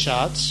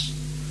Upanishads,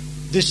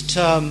 this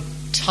term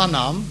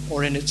Tanam,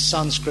 or in its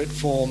Sanskrit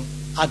form,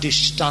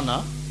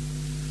 Adhisthana,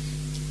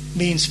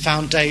 means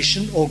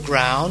foundation or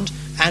ground,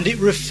 and it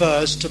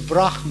refers to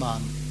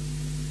Brahman.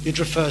 It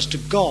refers to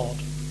God,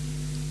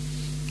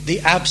 the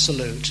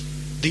absolute,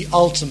 the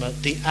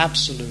ultimate, the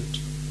absolute.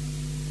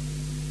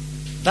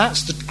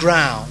 That's the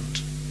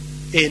ground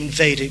in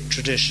Vedic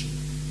tradition,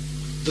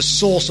 the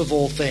source of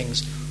all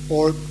things,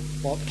 or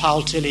what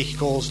Paul Tillich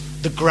calls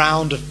the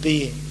ground of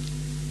being.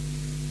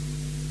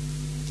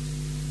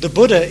 The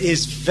Buddha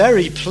is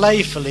very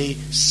playfully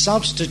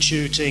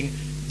substituting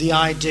the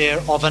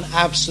idea of an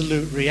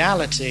absolute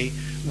reality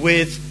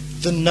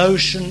with the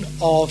notion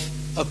of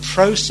a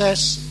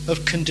process of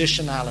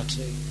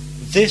conditionality.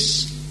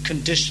 This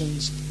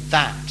conditions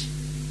that.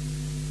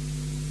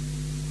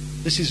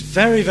 This is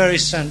very, very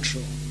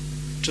central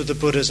to the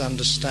Buddha's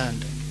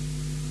understanding.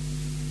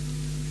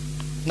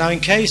 Now,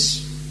 in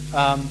case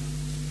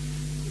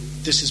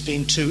this has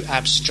been too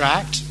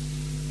abstract,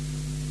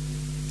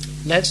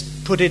 let's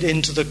put it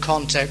into the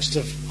context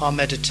of our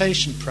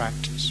meditation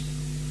practice.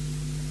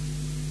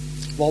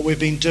 What we've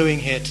been doing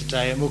here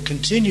today and will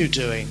continue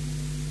doing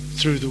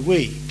through the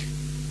week.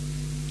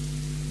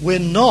 We're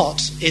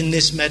not in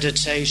this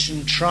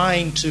meditation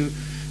trying to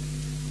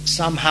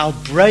somehow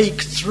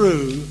break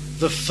through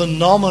the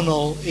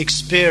phenomenal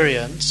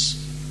experience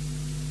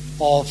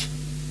of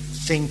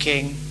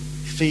thinking,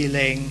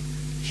 feeling,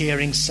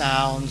 hearing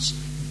sounds,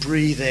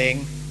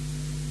 breathing,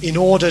 in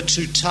order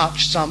to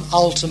touch some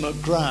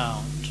ultimate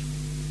ground,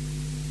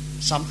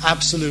 some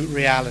absolute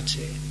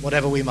reality,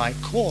 whatever we might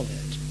call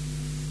it.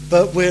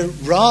 But we're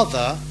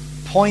rather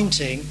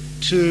pointing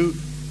to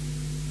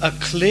a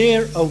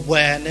clear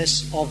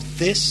awareness of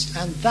this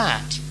and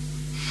that,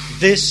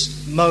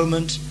 this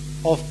moment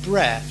of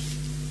breath,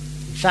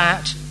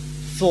 that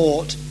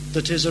thought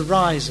that is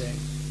arising,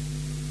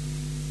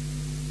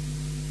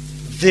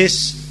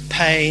 this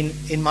pain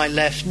in my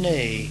left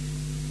knee,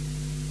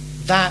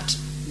 that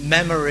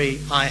memory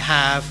I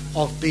have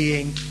of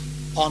being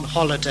on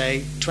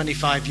holiday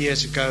 25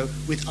 years ago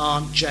with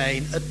Aunt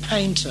Jane at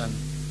Paynton.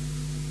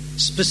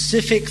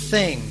 Specific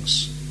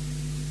things.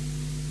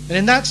 And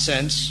in that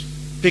sense,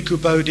 Bhikkhu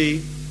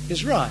Bodhi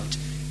is right.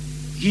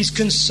 He's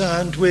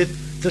concerned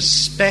with the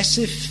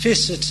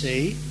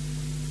specificity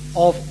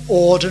of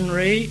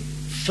ordinary,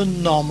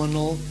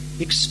 phenomenal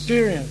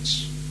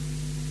experience.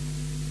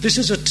 This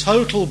is a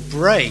total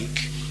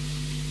break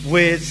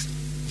with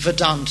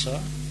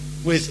Vedanta,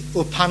 with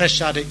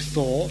Upanishadic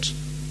thought,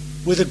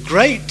 with a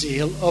great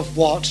deal of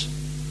what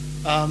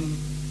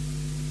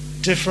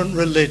different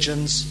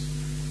religions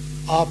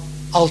are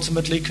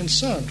ultimately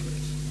concerned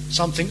with.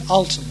 Something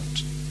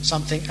ultimate,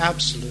 something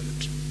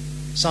absolute,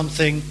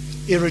 something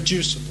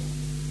irreducible.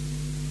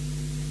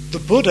 The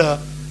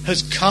Buddha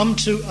has come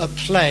to a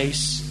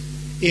place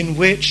in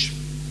which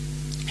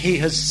he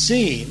has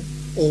seen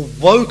or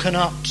woken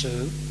up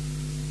to,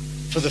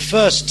 for the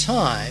first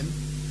time,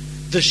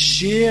 the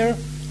sheer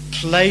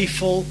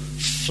playful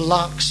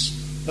flux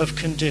of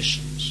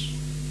conditions.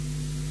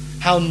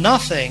 How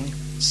nothing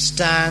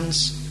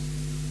stands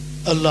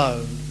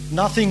alone.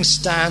 Nothing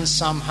stands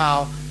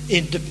somehow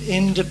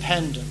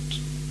independent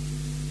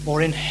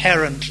or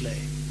inherently,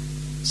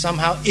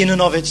 somehow in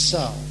and of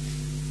itself,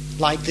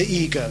 like the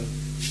ego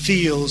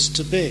feels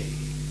to be.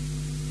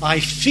 I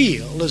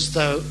feel as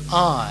though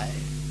I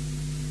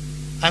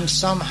am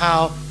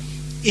somehow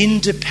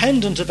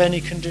independent of any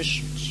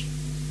conditions.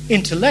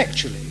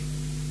 Intellectually,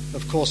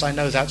 of course, I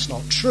know that's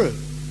not true,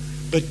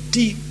 but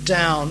deep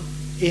down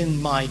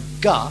in my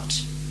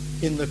gut,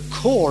 in the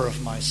core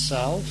of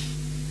myself,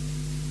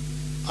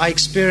 I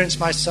experience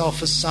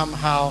myself as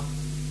somehow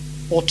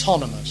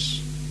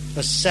autonomous,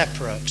 as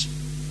separate,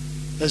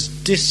 as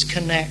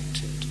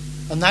disconnected.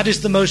 And that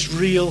is the most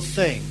real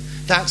thing.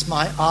 That's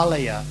my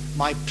alaya,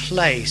 my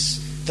place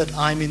that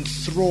I'm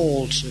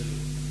enthralled to.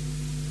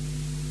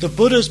 The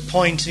Buddha's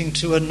pointing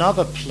to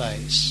another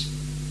place,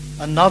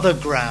 another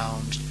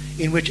ground,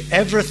 in which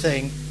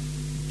everything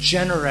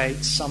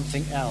generates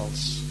something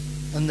else,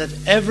 and that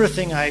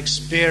everything I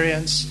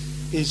experience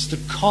is the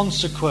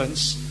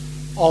consequence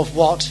of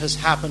what has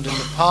happened in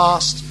the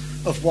past,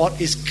 of what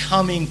is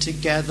coming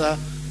together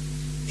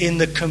in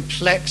the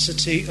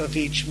complexity of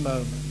each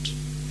moment,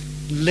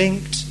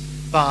 linked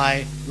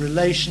by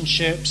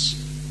relationships,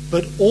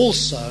 but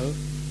also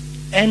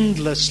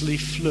endlessly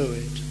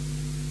fluid.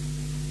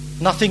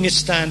 Nothing is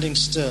standing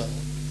still.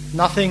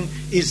 Nothing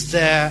is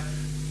there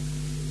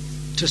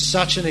to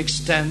such an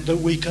extent that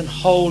we can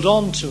hold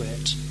on to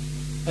it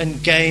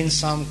and gain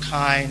some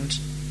kind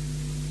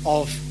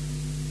of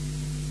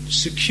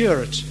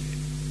security.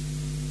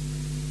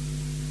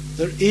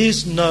 There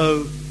is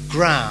no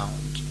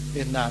ground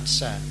in that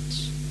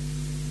sense.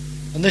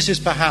 And this is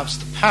perhaps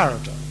the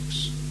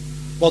paradox.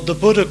 What the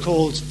Buddha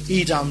calls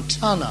idam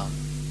tanam,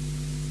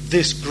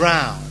 this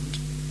ground,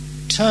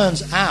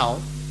 turns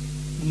out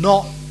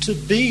not to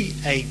be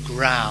a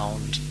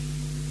ground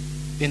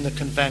in the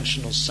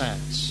conventional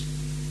sense.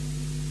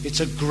 It's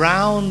a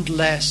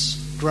groundless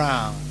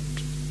ground.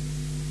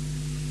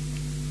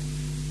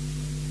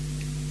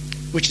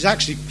 which is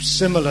actually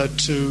similar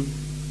to,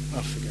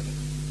 forget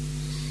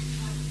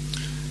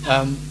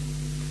it.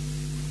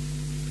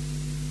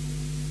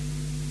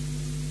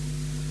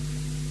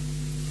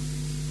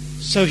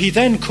 So he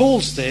then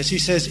calls this, he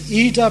says,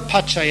 Ida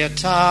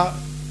Pachayata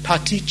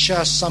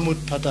Paticca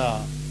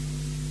Samutpada.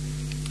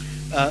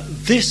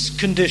 This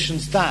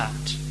conditions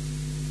that.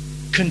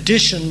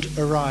 Conditioned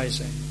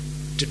arising.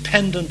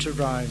 Dependent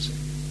arising.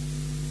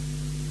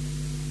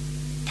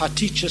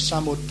 Paticca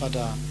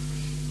Samutpada.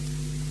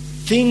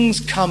 Things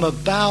come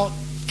about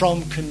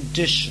from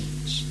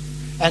conditions.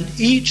 And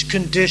each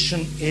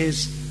condition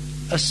is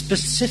a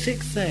specific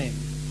thing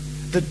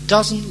that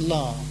doesn't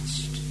last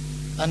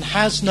and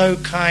has no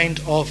kind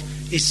of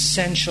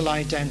essential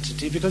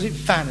identity because it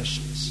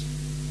vanishes.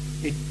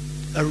 It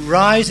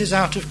arises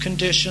out of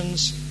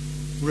conditions,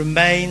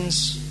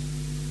 remains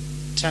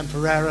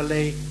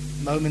temporarily,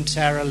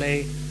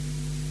 momentarily,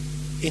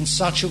 in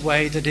such a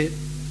way that it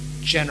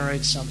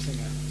generates something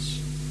else.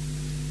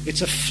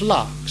 It's a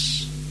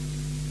flux.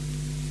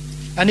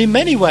 And in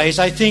many ways,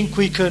 I think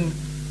we can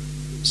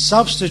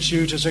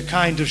substitute as a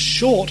kind of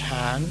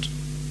shorthand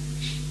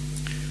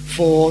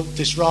for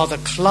this rather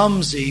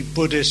clumsy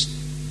Buddhist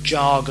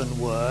jargon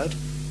word,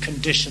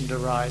 conditioned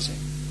arising,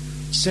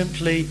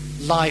 simply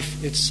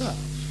life itself.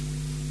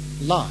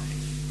 Life.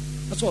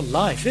 That's what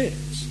life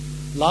is.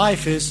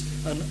 Life is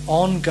an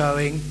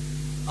ongoing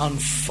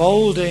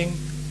unfolding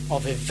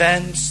of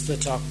events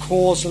that are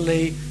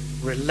causally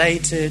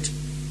related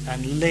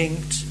and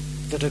linked,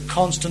 that are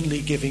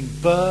constantly giving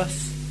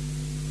birth.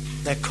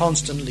 They're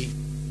constantly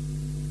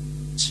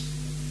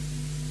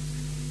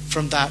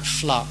from that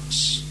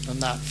flux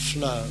and that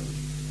flow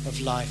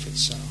of life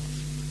itself.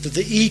 That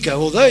the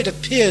ego, although it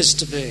appears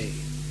to be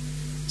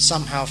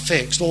somehow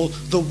fixed, or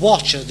the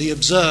watcher, the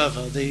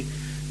observer,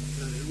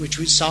 which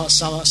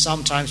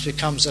sometimes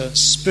becomes a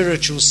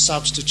spiritual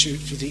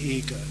substitute for the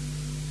ego,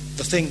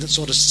 the thing that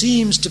sort of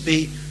seems to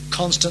be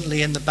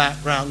constantly in the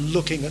background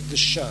looking at the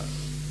show,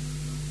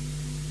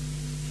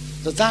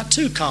 that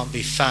too can't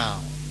be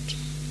found,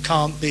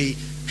 can't be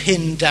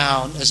pinned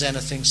down as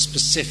anything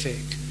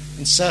specific,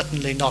 and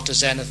certainly not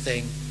as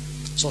anything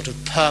sort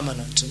of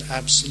permanent and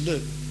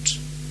absolute.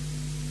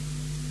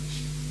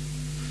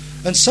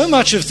 And so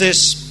much of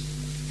this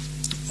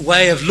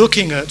way of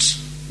looking at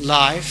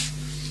life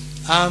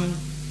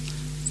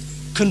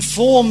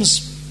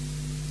conforms,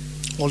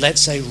 or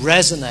let's say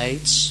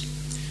resonates,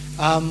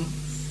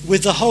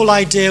 with the whole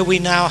idea we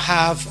now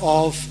have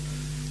of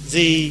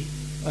the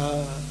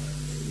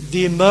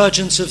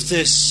emergence of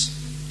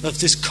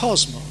this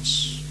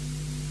cosmos,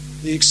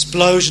 the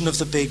explosion of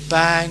the Big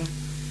Bang,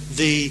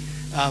 the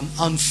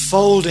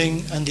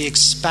unfolding and the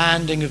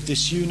expanding of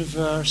this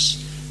universe,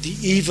 the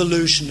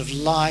evolution of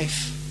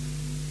life.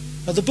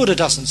 Now, the Buddha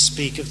doesn't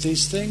speak of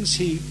these things.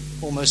 He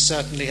almost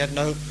certainly had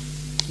no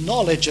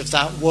knowledge of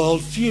that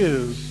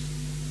worldview.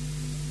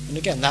 And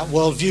again, that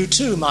worldview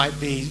too might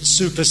be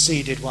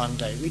superseded one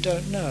day. We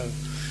don't know.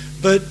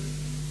 But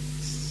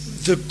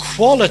the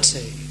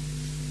quality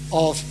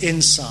of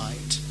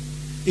insight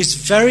is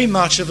very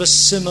much of a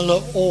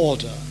similar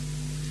order.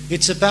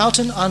 It's about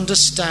an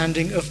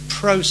understanding of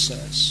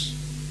process,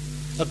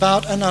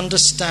 about an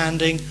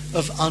understanding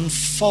of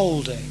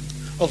unfolding,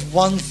 of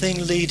one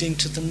thing leading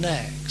to the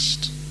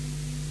next,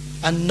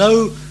 and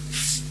no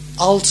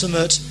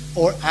ultimate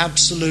or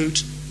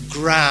absolute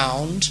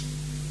ground,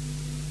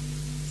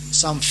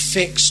 some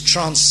fixed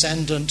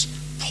transcendent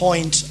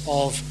point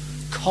of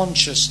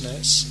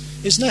consciousness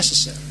is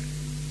necessary.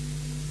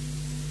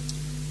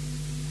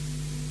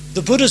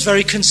 The Buddha is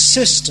very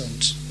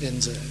consistent in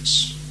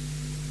this.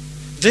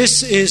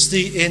 This is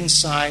the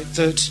insight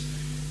that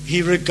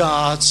he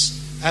regards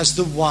as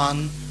the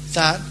one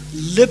that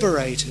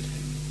liberated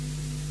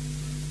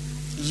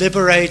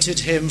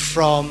him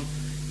from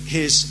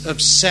his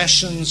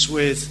obsessions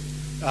with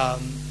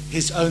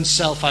his own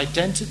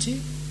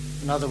self-identity,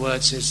 in other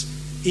words, his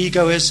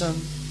egoism,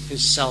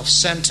 his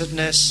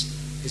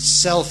self-centeredness, his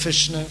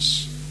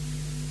selfishness,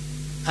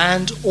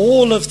 and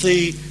all of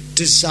the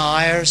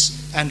desires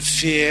and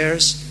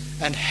fears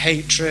and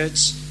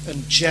hatreds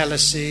and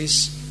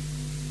jealousies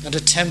and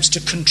attempts to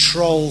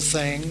control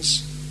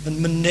things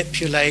and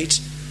manipulate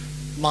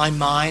my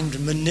mind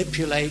and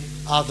manipulate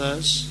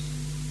others.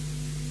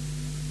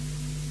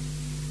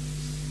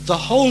 The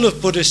whole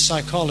of Buddhist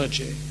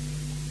psychology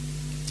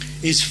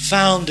is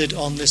founded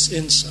on this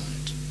insight.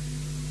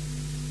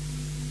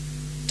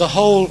 The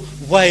whole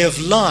way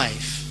of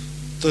life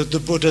that the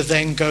Buddha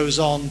then goes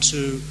on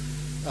to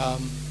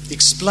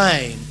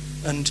explain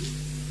and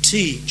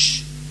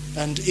teach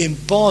and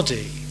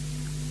embody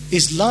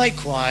is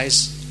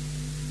likewise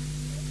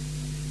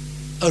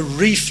a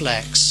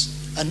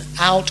reflex, an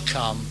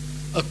outcome,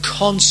 a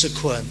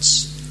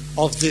consequence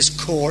of this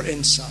core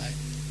insight.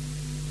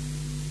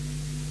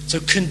 So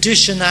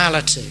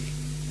conditionality,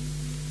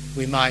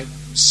 we might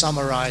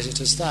summarize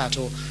it as that,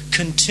 or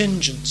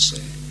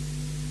contingency.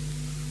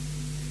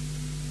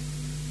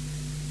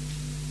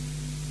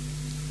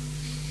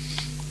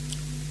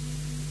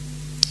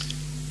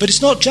 But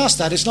it's not just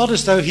that. It's not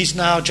as though he's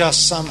now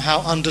just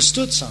somehow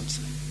understood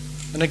something.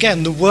 And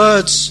again, the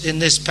words in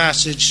this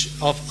passage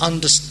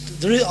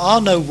there are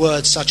no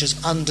words such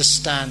as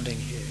understanding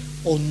here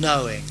or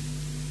knowing.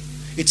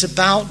 It's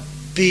about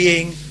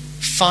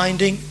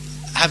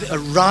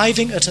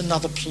arriving at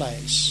another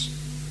place,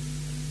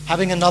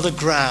 having another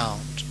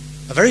ground,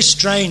 a very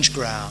strange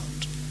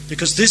ground,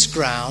 because this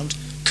ground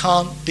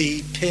can't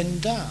be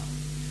pinned down.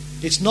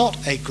 It's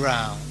not a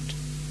ground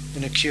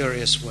in a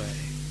curious way.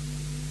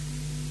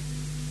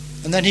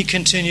 And then he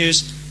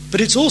continues,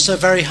 but it's also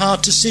very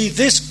hard to see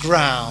this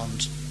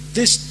ground,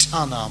 this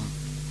tanam,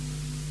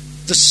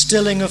 the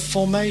stilling of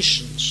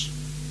formations,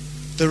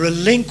 the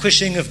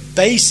relinquishing of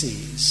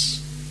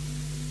bases.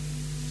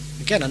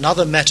 Again,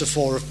 another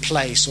metaphor of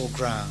place or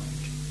ground.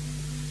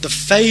 The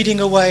fading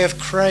away of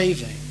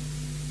craving,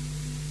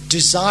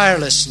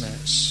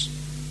 desirelessness,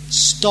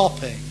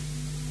 stopping,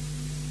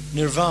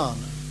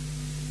 nirvana.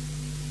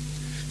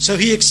 So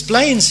he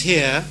explains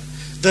here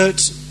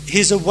that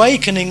his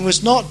awakening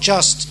was not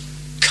just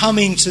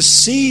coming to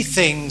see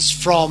things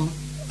from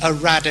a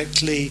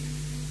radically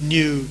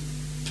new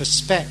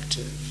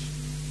perspective,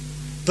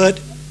 but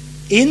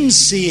in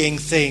seeing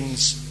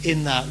things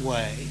in that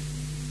way,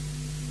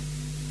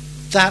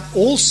 that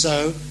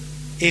also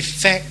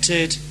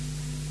effected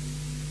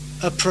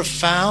a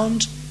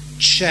profound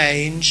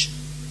change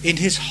in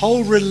his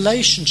whole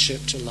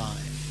relationship to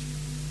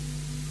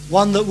life.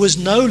 One that was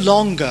no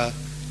longer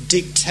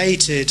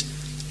dictated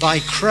by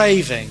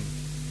craving,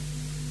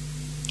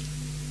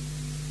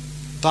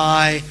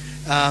 by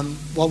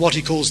what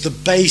he calls the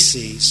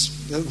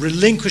bases, the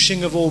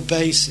relinquishing of all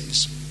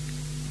bases.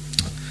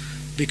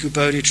 Bhikkhu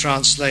Bodhi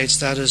translates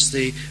that as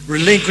the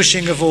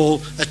relinquishing of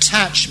all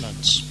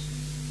attachments,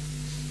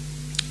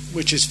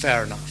 which is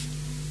fair enough.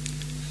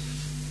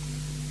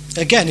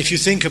 Again, if you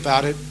think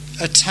about it,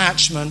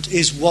 attachment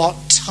is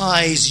what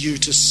ties you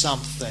to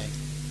something.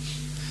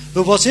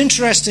 But what's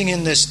interesting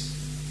in this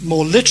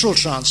more literal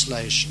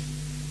translation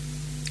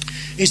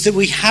is that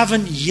we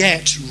haven't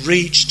yet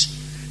reached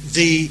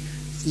the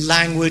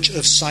language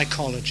of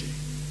psychology.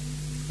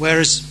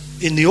 Whereas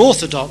in the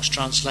orthodox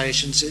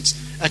translations it's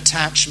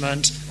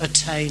attachment,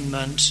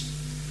 attainment,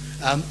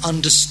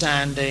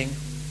 understanding,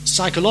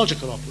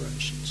 psychological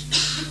operations.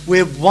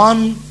 We're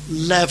one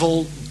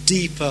level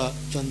deeper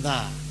than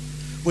that.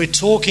 We're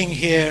talking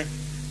here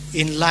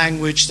in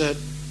language that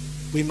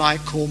we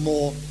might call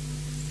more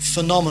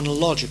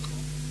phenomenological.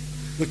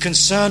 We're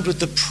concerned with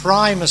the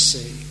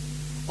primacy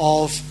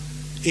of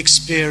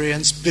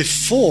experience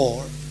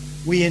before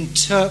we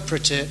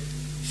interpret it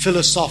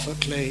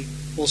philosophically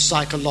or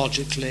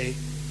psychologically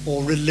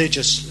or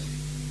religiously.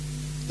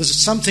 There's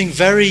something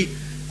very,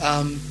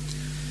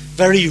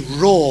 very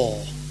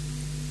raw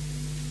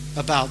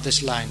about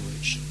this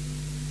language.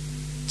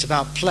 It's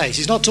about place.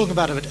 He's not talking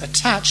about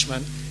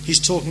attachment, he's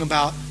talking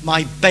about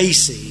my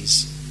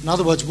bases. In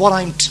other words, what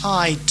I'm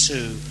tied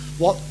to,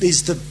 what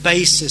is the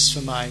basis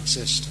for my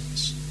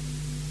existence,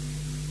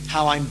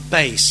 how I'm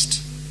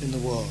based in the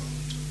world.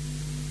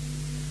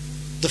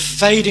 The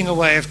fading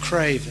away of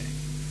craving,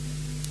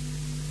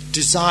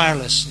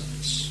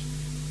 desirelessness,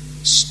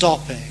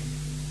 stopping,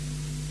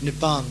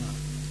 nibbana.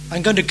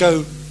 I'm going to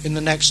go in the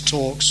next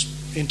talks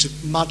into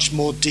much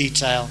more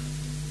detail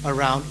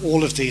around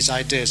all of these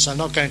ideas, so I'm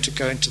not going to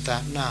go into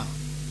that now.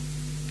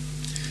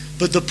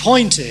 But the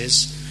point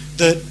is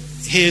that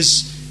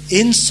his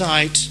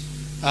insight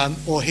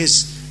or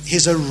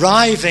his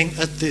arriving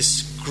at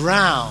this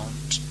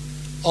ground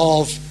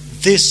of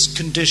this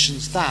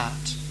conditions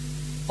that,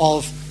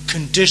 of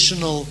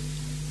conditional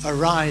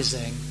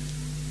arising,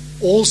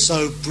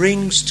 also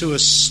brings to a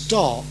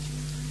stop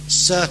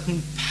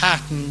certain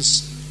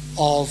patterns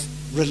of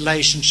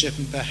relationship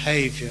and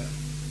behavior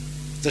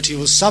that he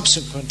will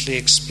subsequently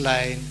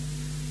explain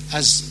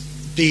as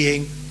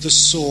being the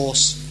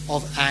source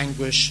of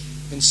anguish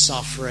and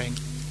suffering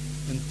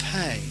and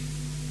pain.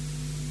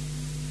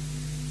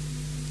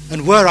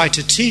 And were I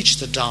to teach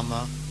the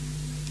Dhamma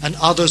and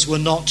others were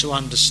not to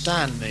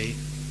understand me,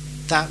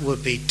 that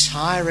would be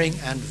tiring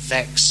and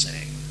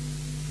vexing.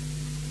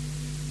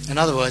 In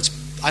other words,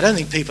 I don't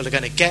think people are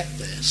going to get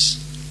this.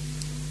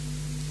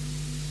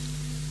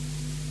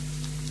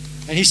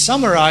 And he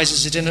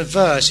summarizes it in a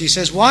verse. He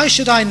says, "Why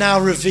should I now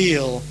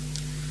reveal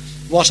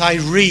what I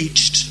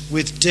reached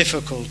with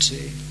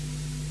difficulty?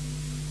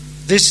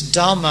 This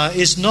Dhamma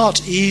is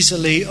not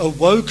easily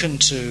awoken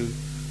to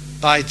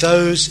by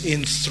those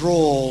in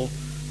thrall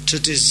to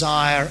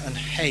desire and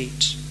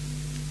hate.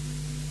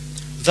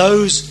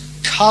 Those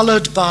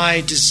colored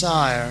by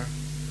desire,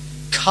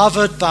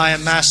 covered by a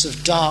mass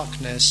of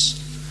darkness,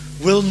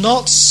 will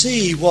not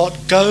see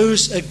what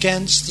goes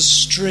against the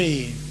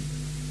stream,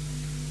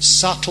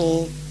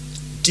 subtle,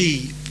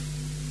 deep,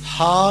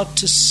 hard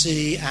to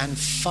see and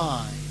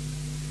find."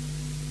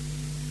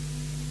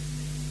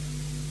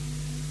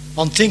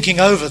 On thinking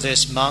over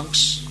this,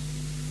 monks,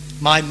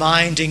 my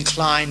mind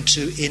inclined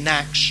to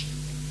inaction,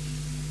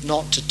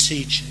 not to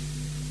teaching.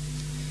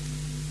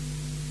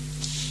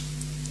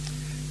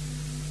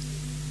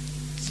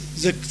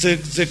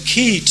 the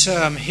key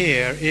term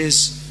here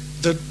is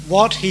that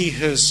what he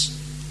has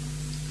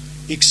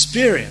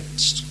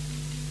experienced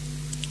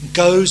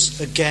goes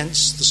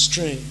against the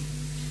stream,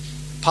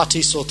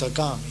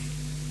 patisotagami.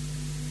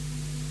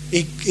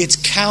 It's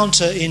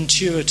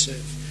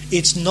counterintuitive.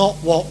 It's not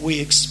what we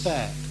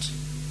expect.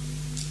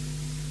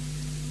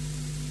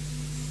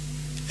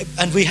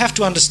 And we have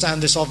to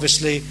understand this,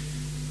 obviously,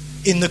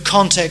 in the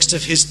context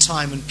of his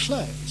time and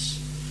place,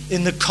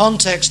 in the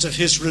context of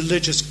his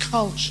religious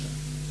culture.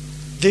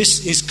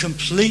 This is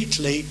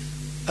completely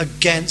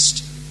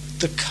against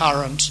the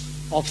current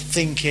of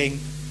thinking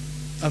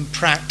and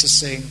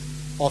practicing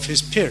of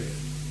his period.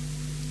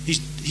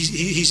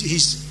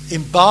 He's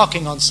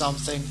embarking on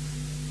something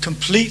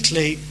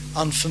completely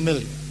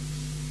unfamiliar.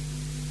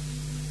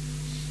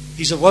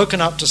 He's woken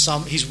up to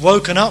something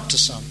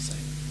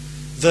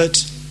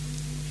that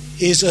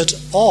is at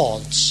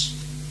odds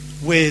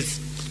with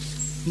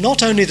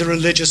not only the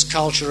religious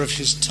culture of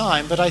his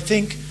time, but I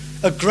think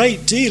a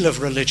great deal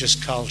of religious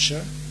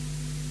culture,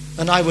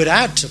 and I would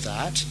add to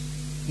that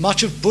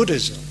much of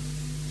Buddhism.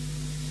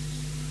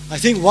 I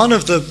think one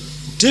of the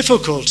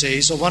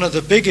difficulties, or one of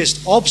the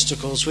biggest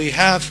obstacles we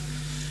have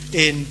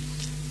in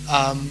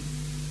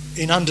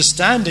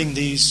understanding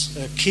these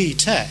key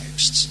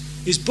texts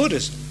is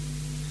Buddhism.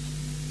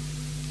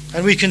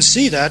 And we can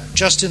see that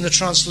just in the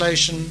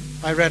translation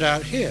I read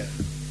out here.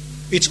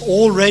 It's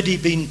already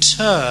been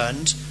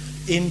turned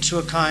into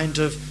a kind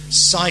of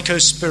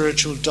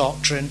psycho-spiritual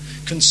doctrine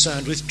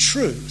concerned with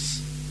truth.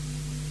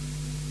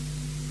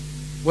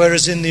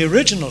 Whereas in the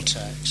original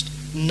text,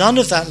 none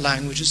of that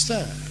language is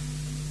there.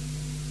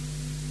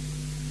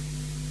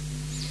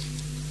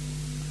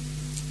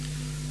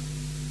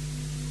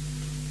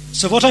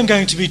 So what I'm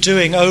going to be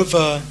doing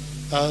over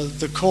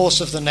the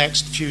course of the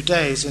next few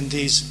days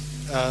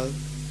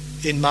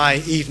in my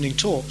evening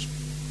talks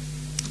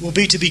will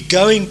be to be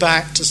going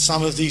back to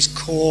some of these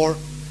core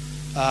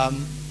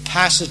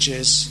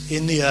passages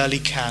in the early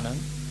canon,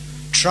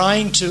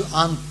 trying to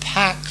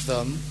unpack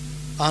them,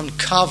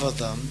 uncover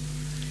them,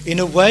 in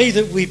a way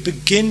that we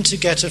begin to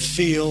get a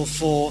feel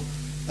for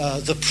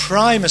the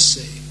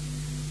primacy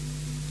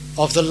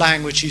of the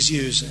language he's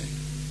using.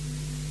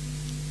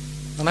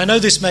 And I know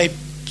this may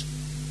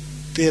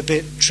be a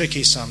bit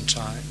tricky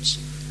sometimes,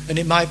 and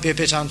it might be a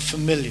bit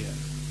unfamiliar,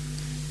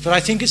 but I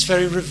think it's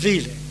very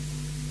revealing.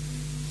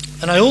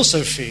 And I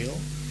also feel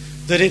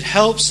that it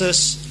helps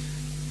us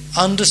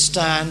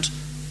understand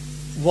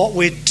what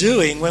we're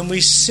doing when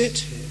we sit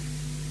here.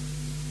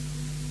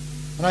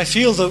 And I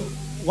feel that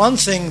one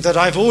thing that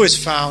I've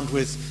always found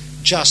with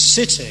just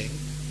sitting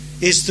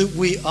is that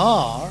we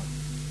are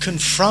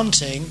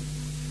confronting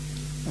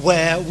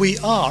where we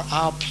are,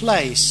 our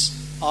place,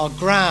 our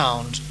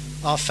ground,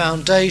 our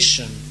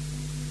foundation.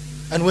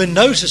 And we're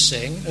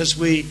noticing, as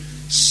we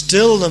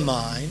still the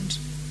mind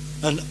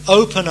and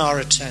open our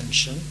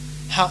attention,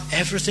 how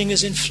everything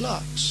is in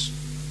flux,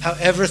 how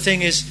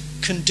everything is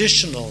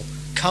conditional,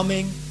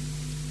 coming,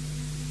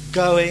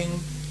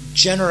 going,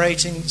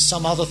 generating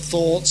some other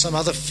thought, some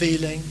other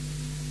feeling,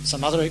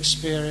 some other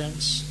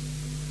experience.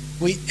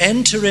 We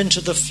enter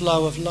into the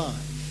flow of life,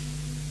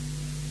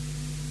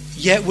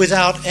 yet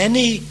without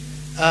any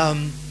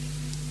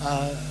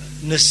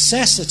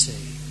necessity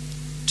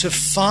to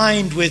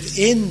find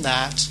within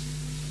that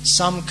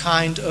some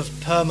kind of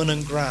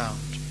permanent ground,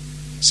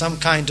 some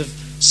kind of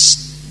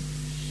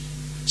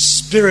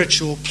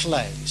spiritual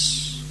place.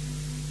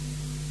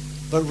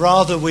 But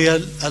rather we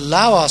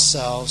allow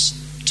ourselves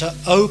to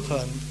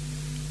open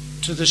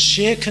to the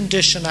sheer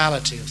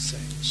conditionality of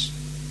things,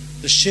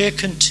 the sheer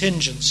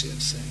contingency of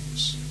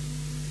things.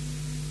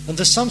 And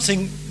there's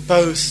something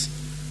both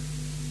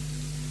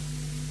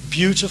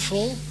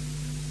beautiful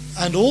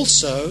and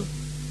also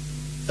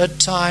at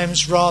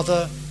times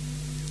rather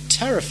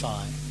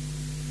terrifying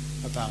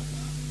about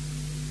that.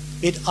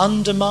 It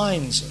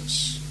undermines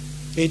us.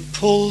 It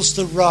pulls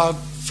the rug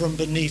from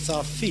beneath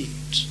our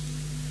feet.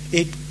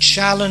 It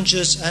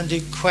challenges and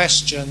it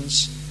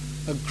questions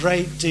a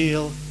great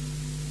deal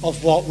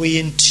of what we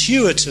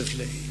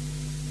intuitively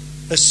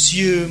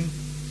assume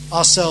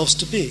ourselves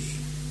to be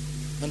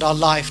and our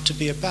life to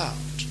be about.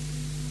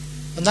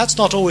 And that's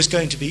not always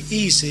going to be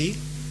easy.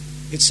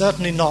 It's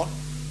certainly not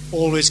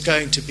always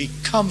going to be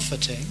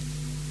comforting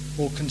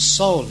or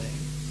consoling,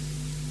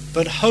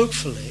 but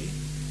hopefully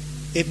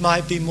it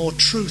might be more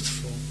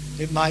truthful.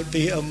 It might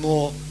be a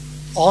more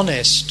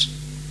honest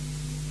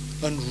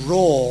and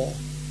raw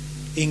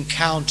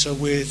encounter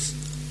with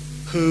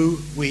who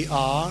we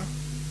are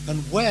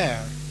and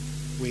where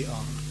we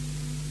are.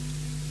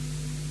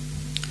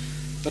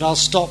 But I'll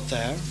stop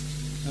there,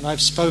 and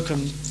I've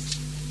spoken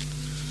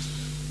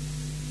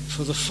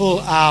for the full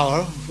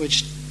hour,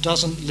 which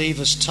doesn't leave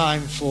us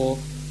time for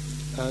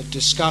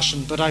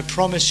discussion, but I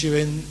promise you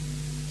in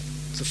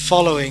the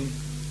following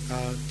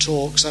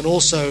talks, and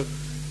also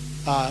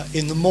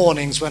in the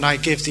mornings when I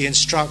give the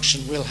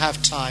instruction, we'll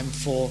have time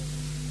for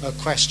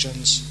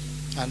questions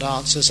and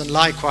answers, and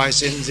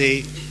likewise in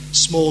the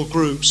small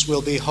groups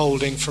we'll be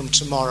holding from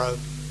tomorrow,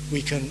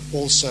 we can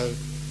also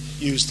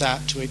use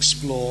that to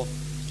explore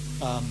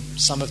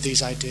some of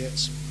these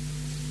ideas.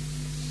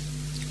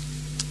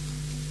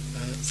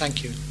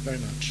 Thank you very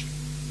much.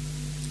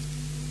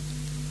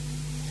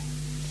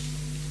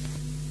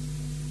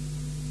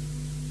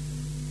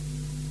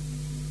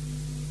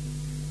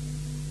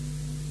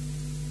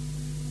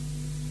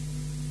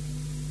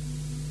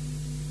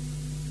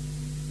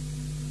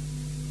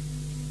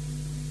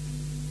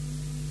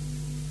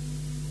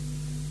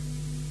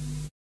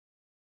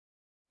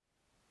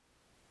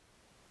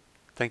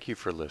 Thank you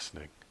for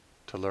listening.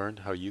 To learn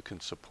how you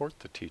can support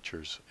the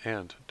teachers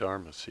and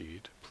Dharma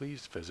Seed,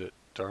 please visit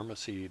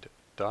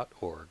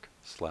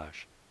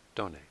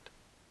dharmaseed.org/donate.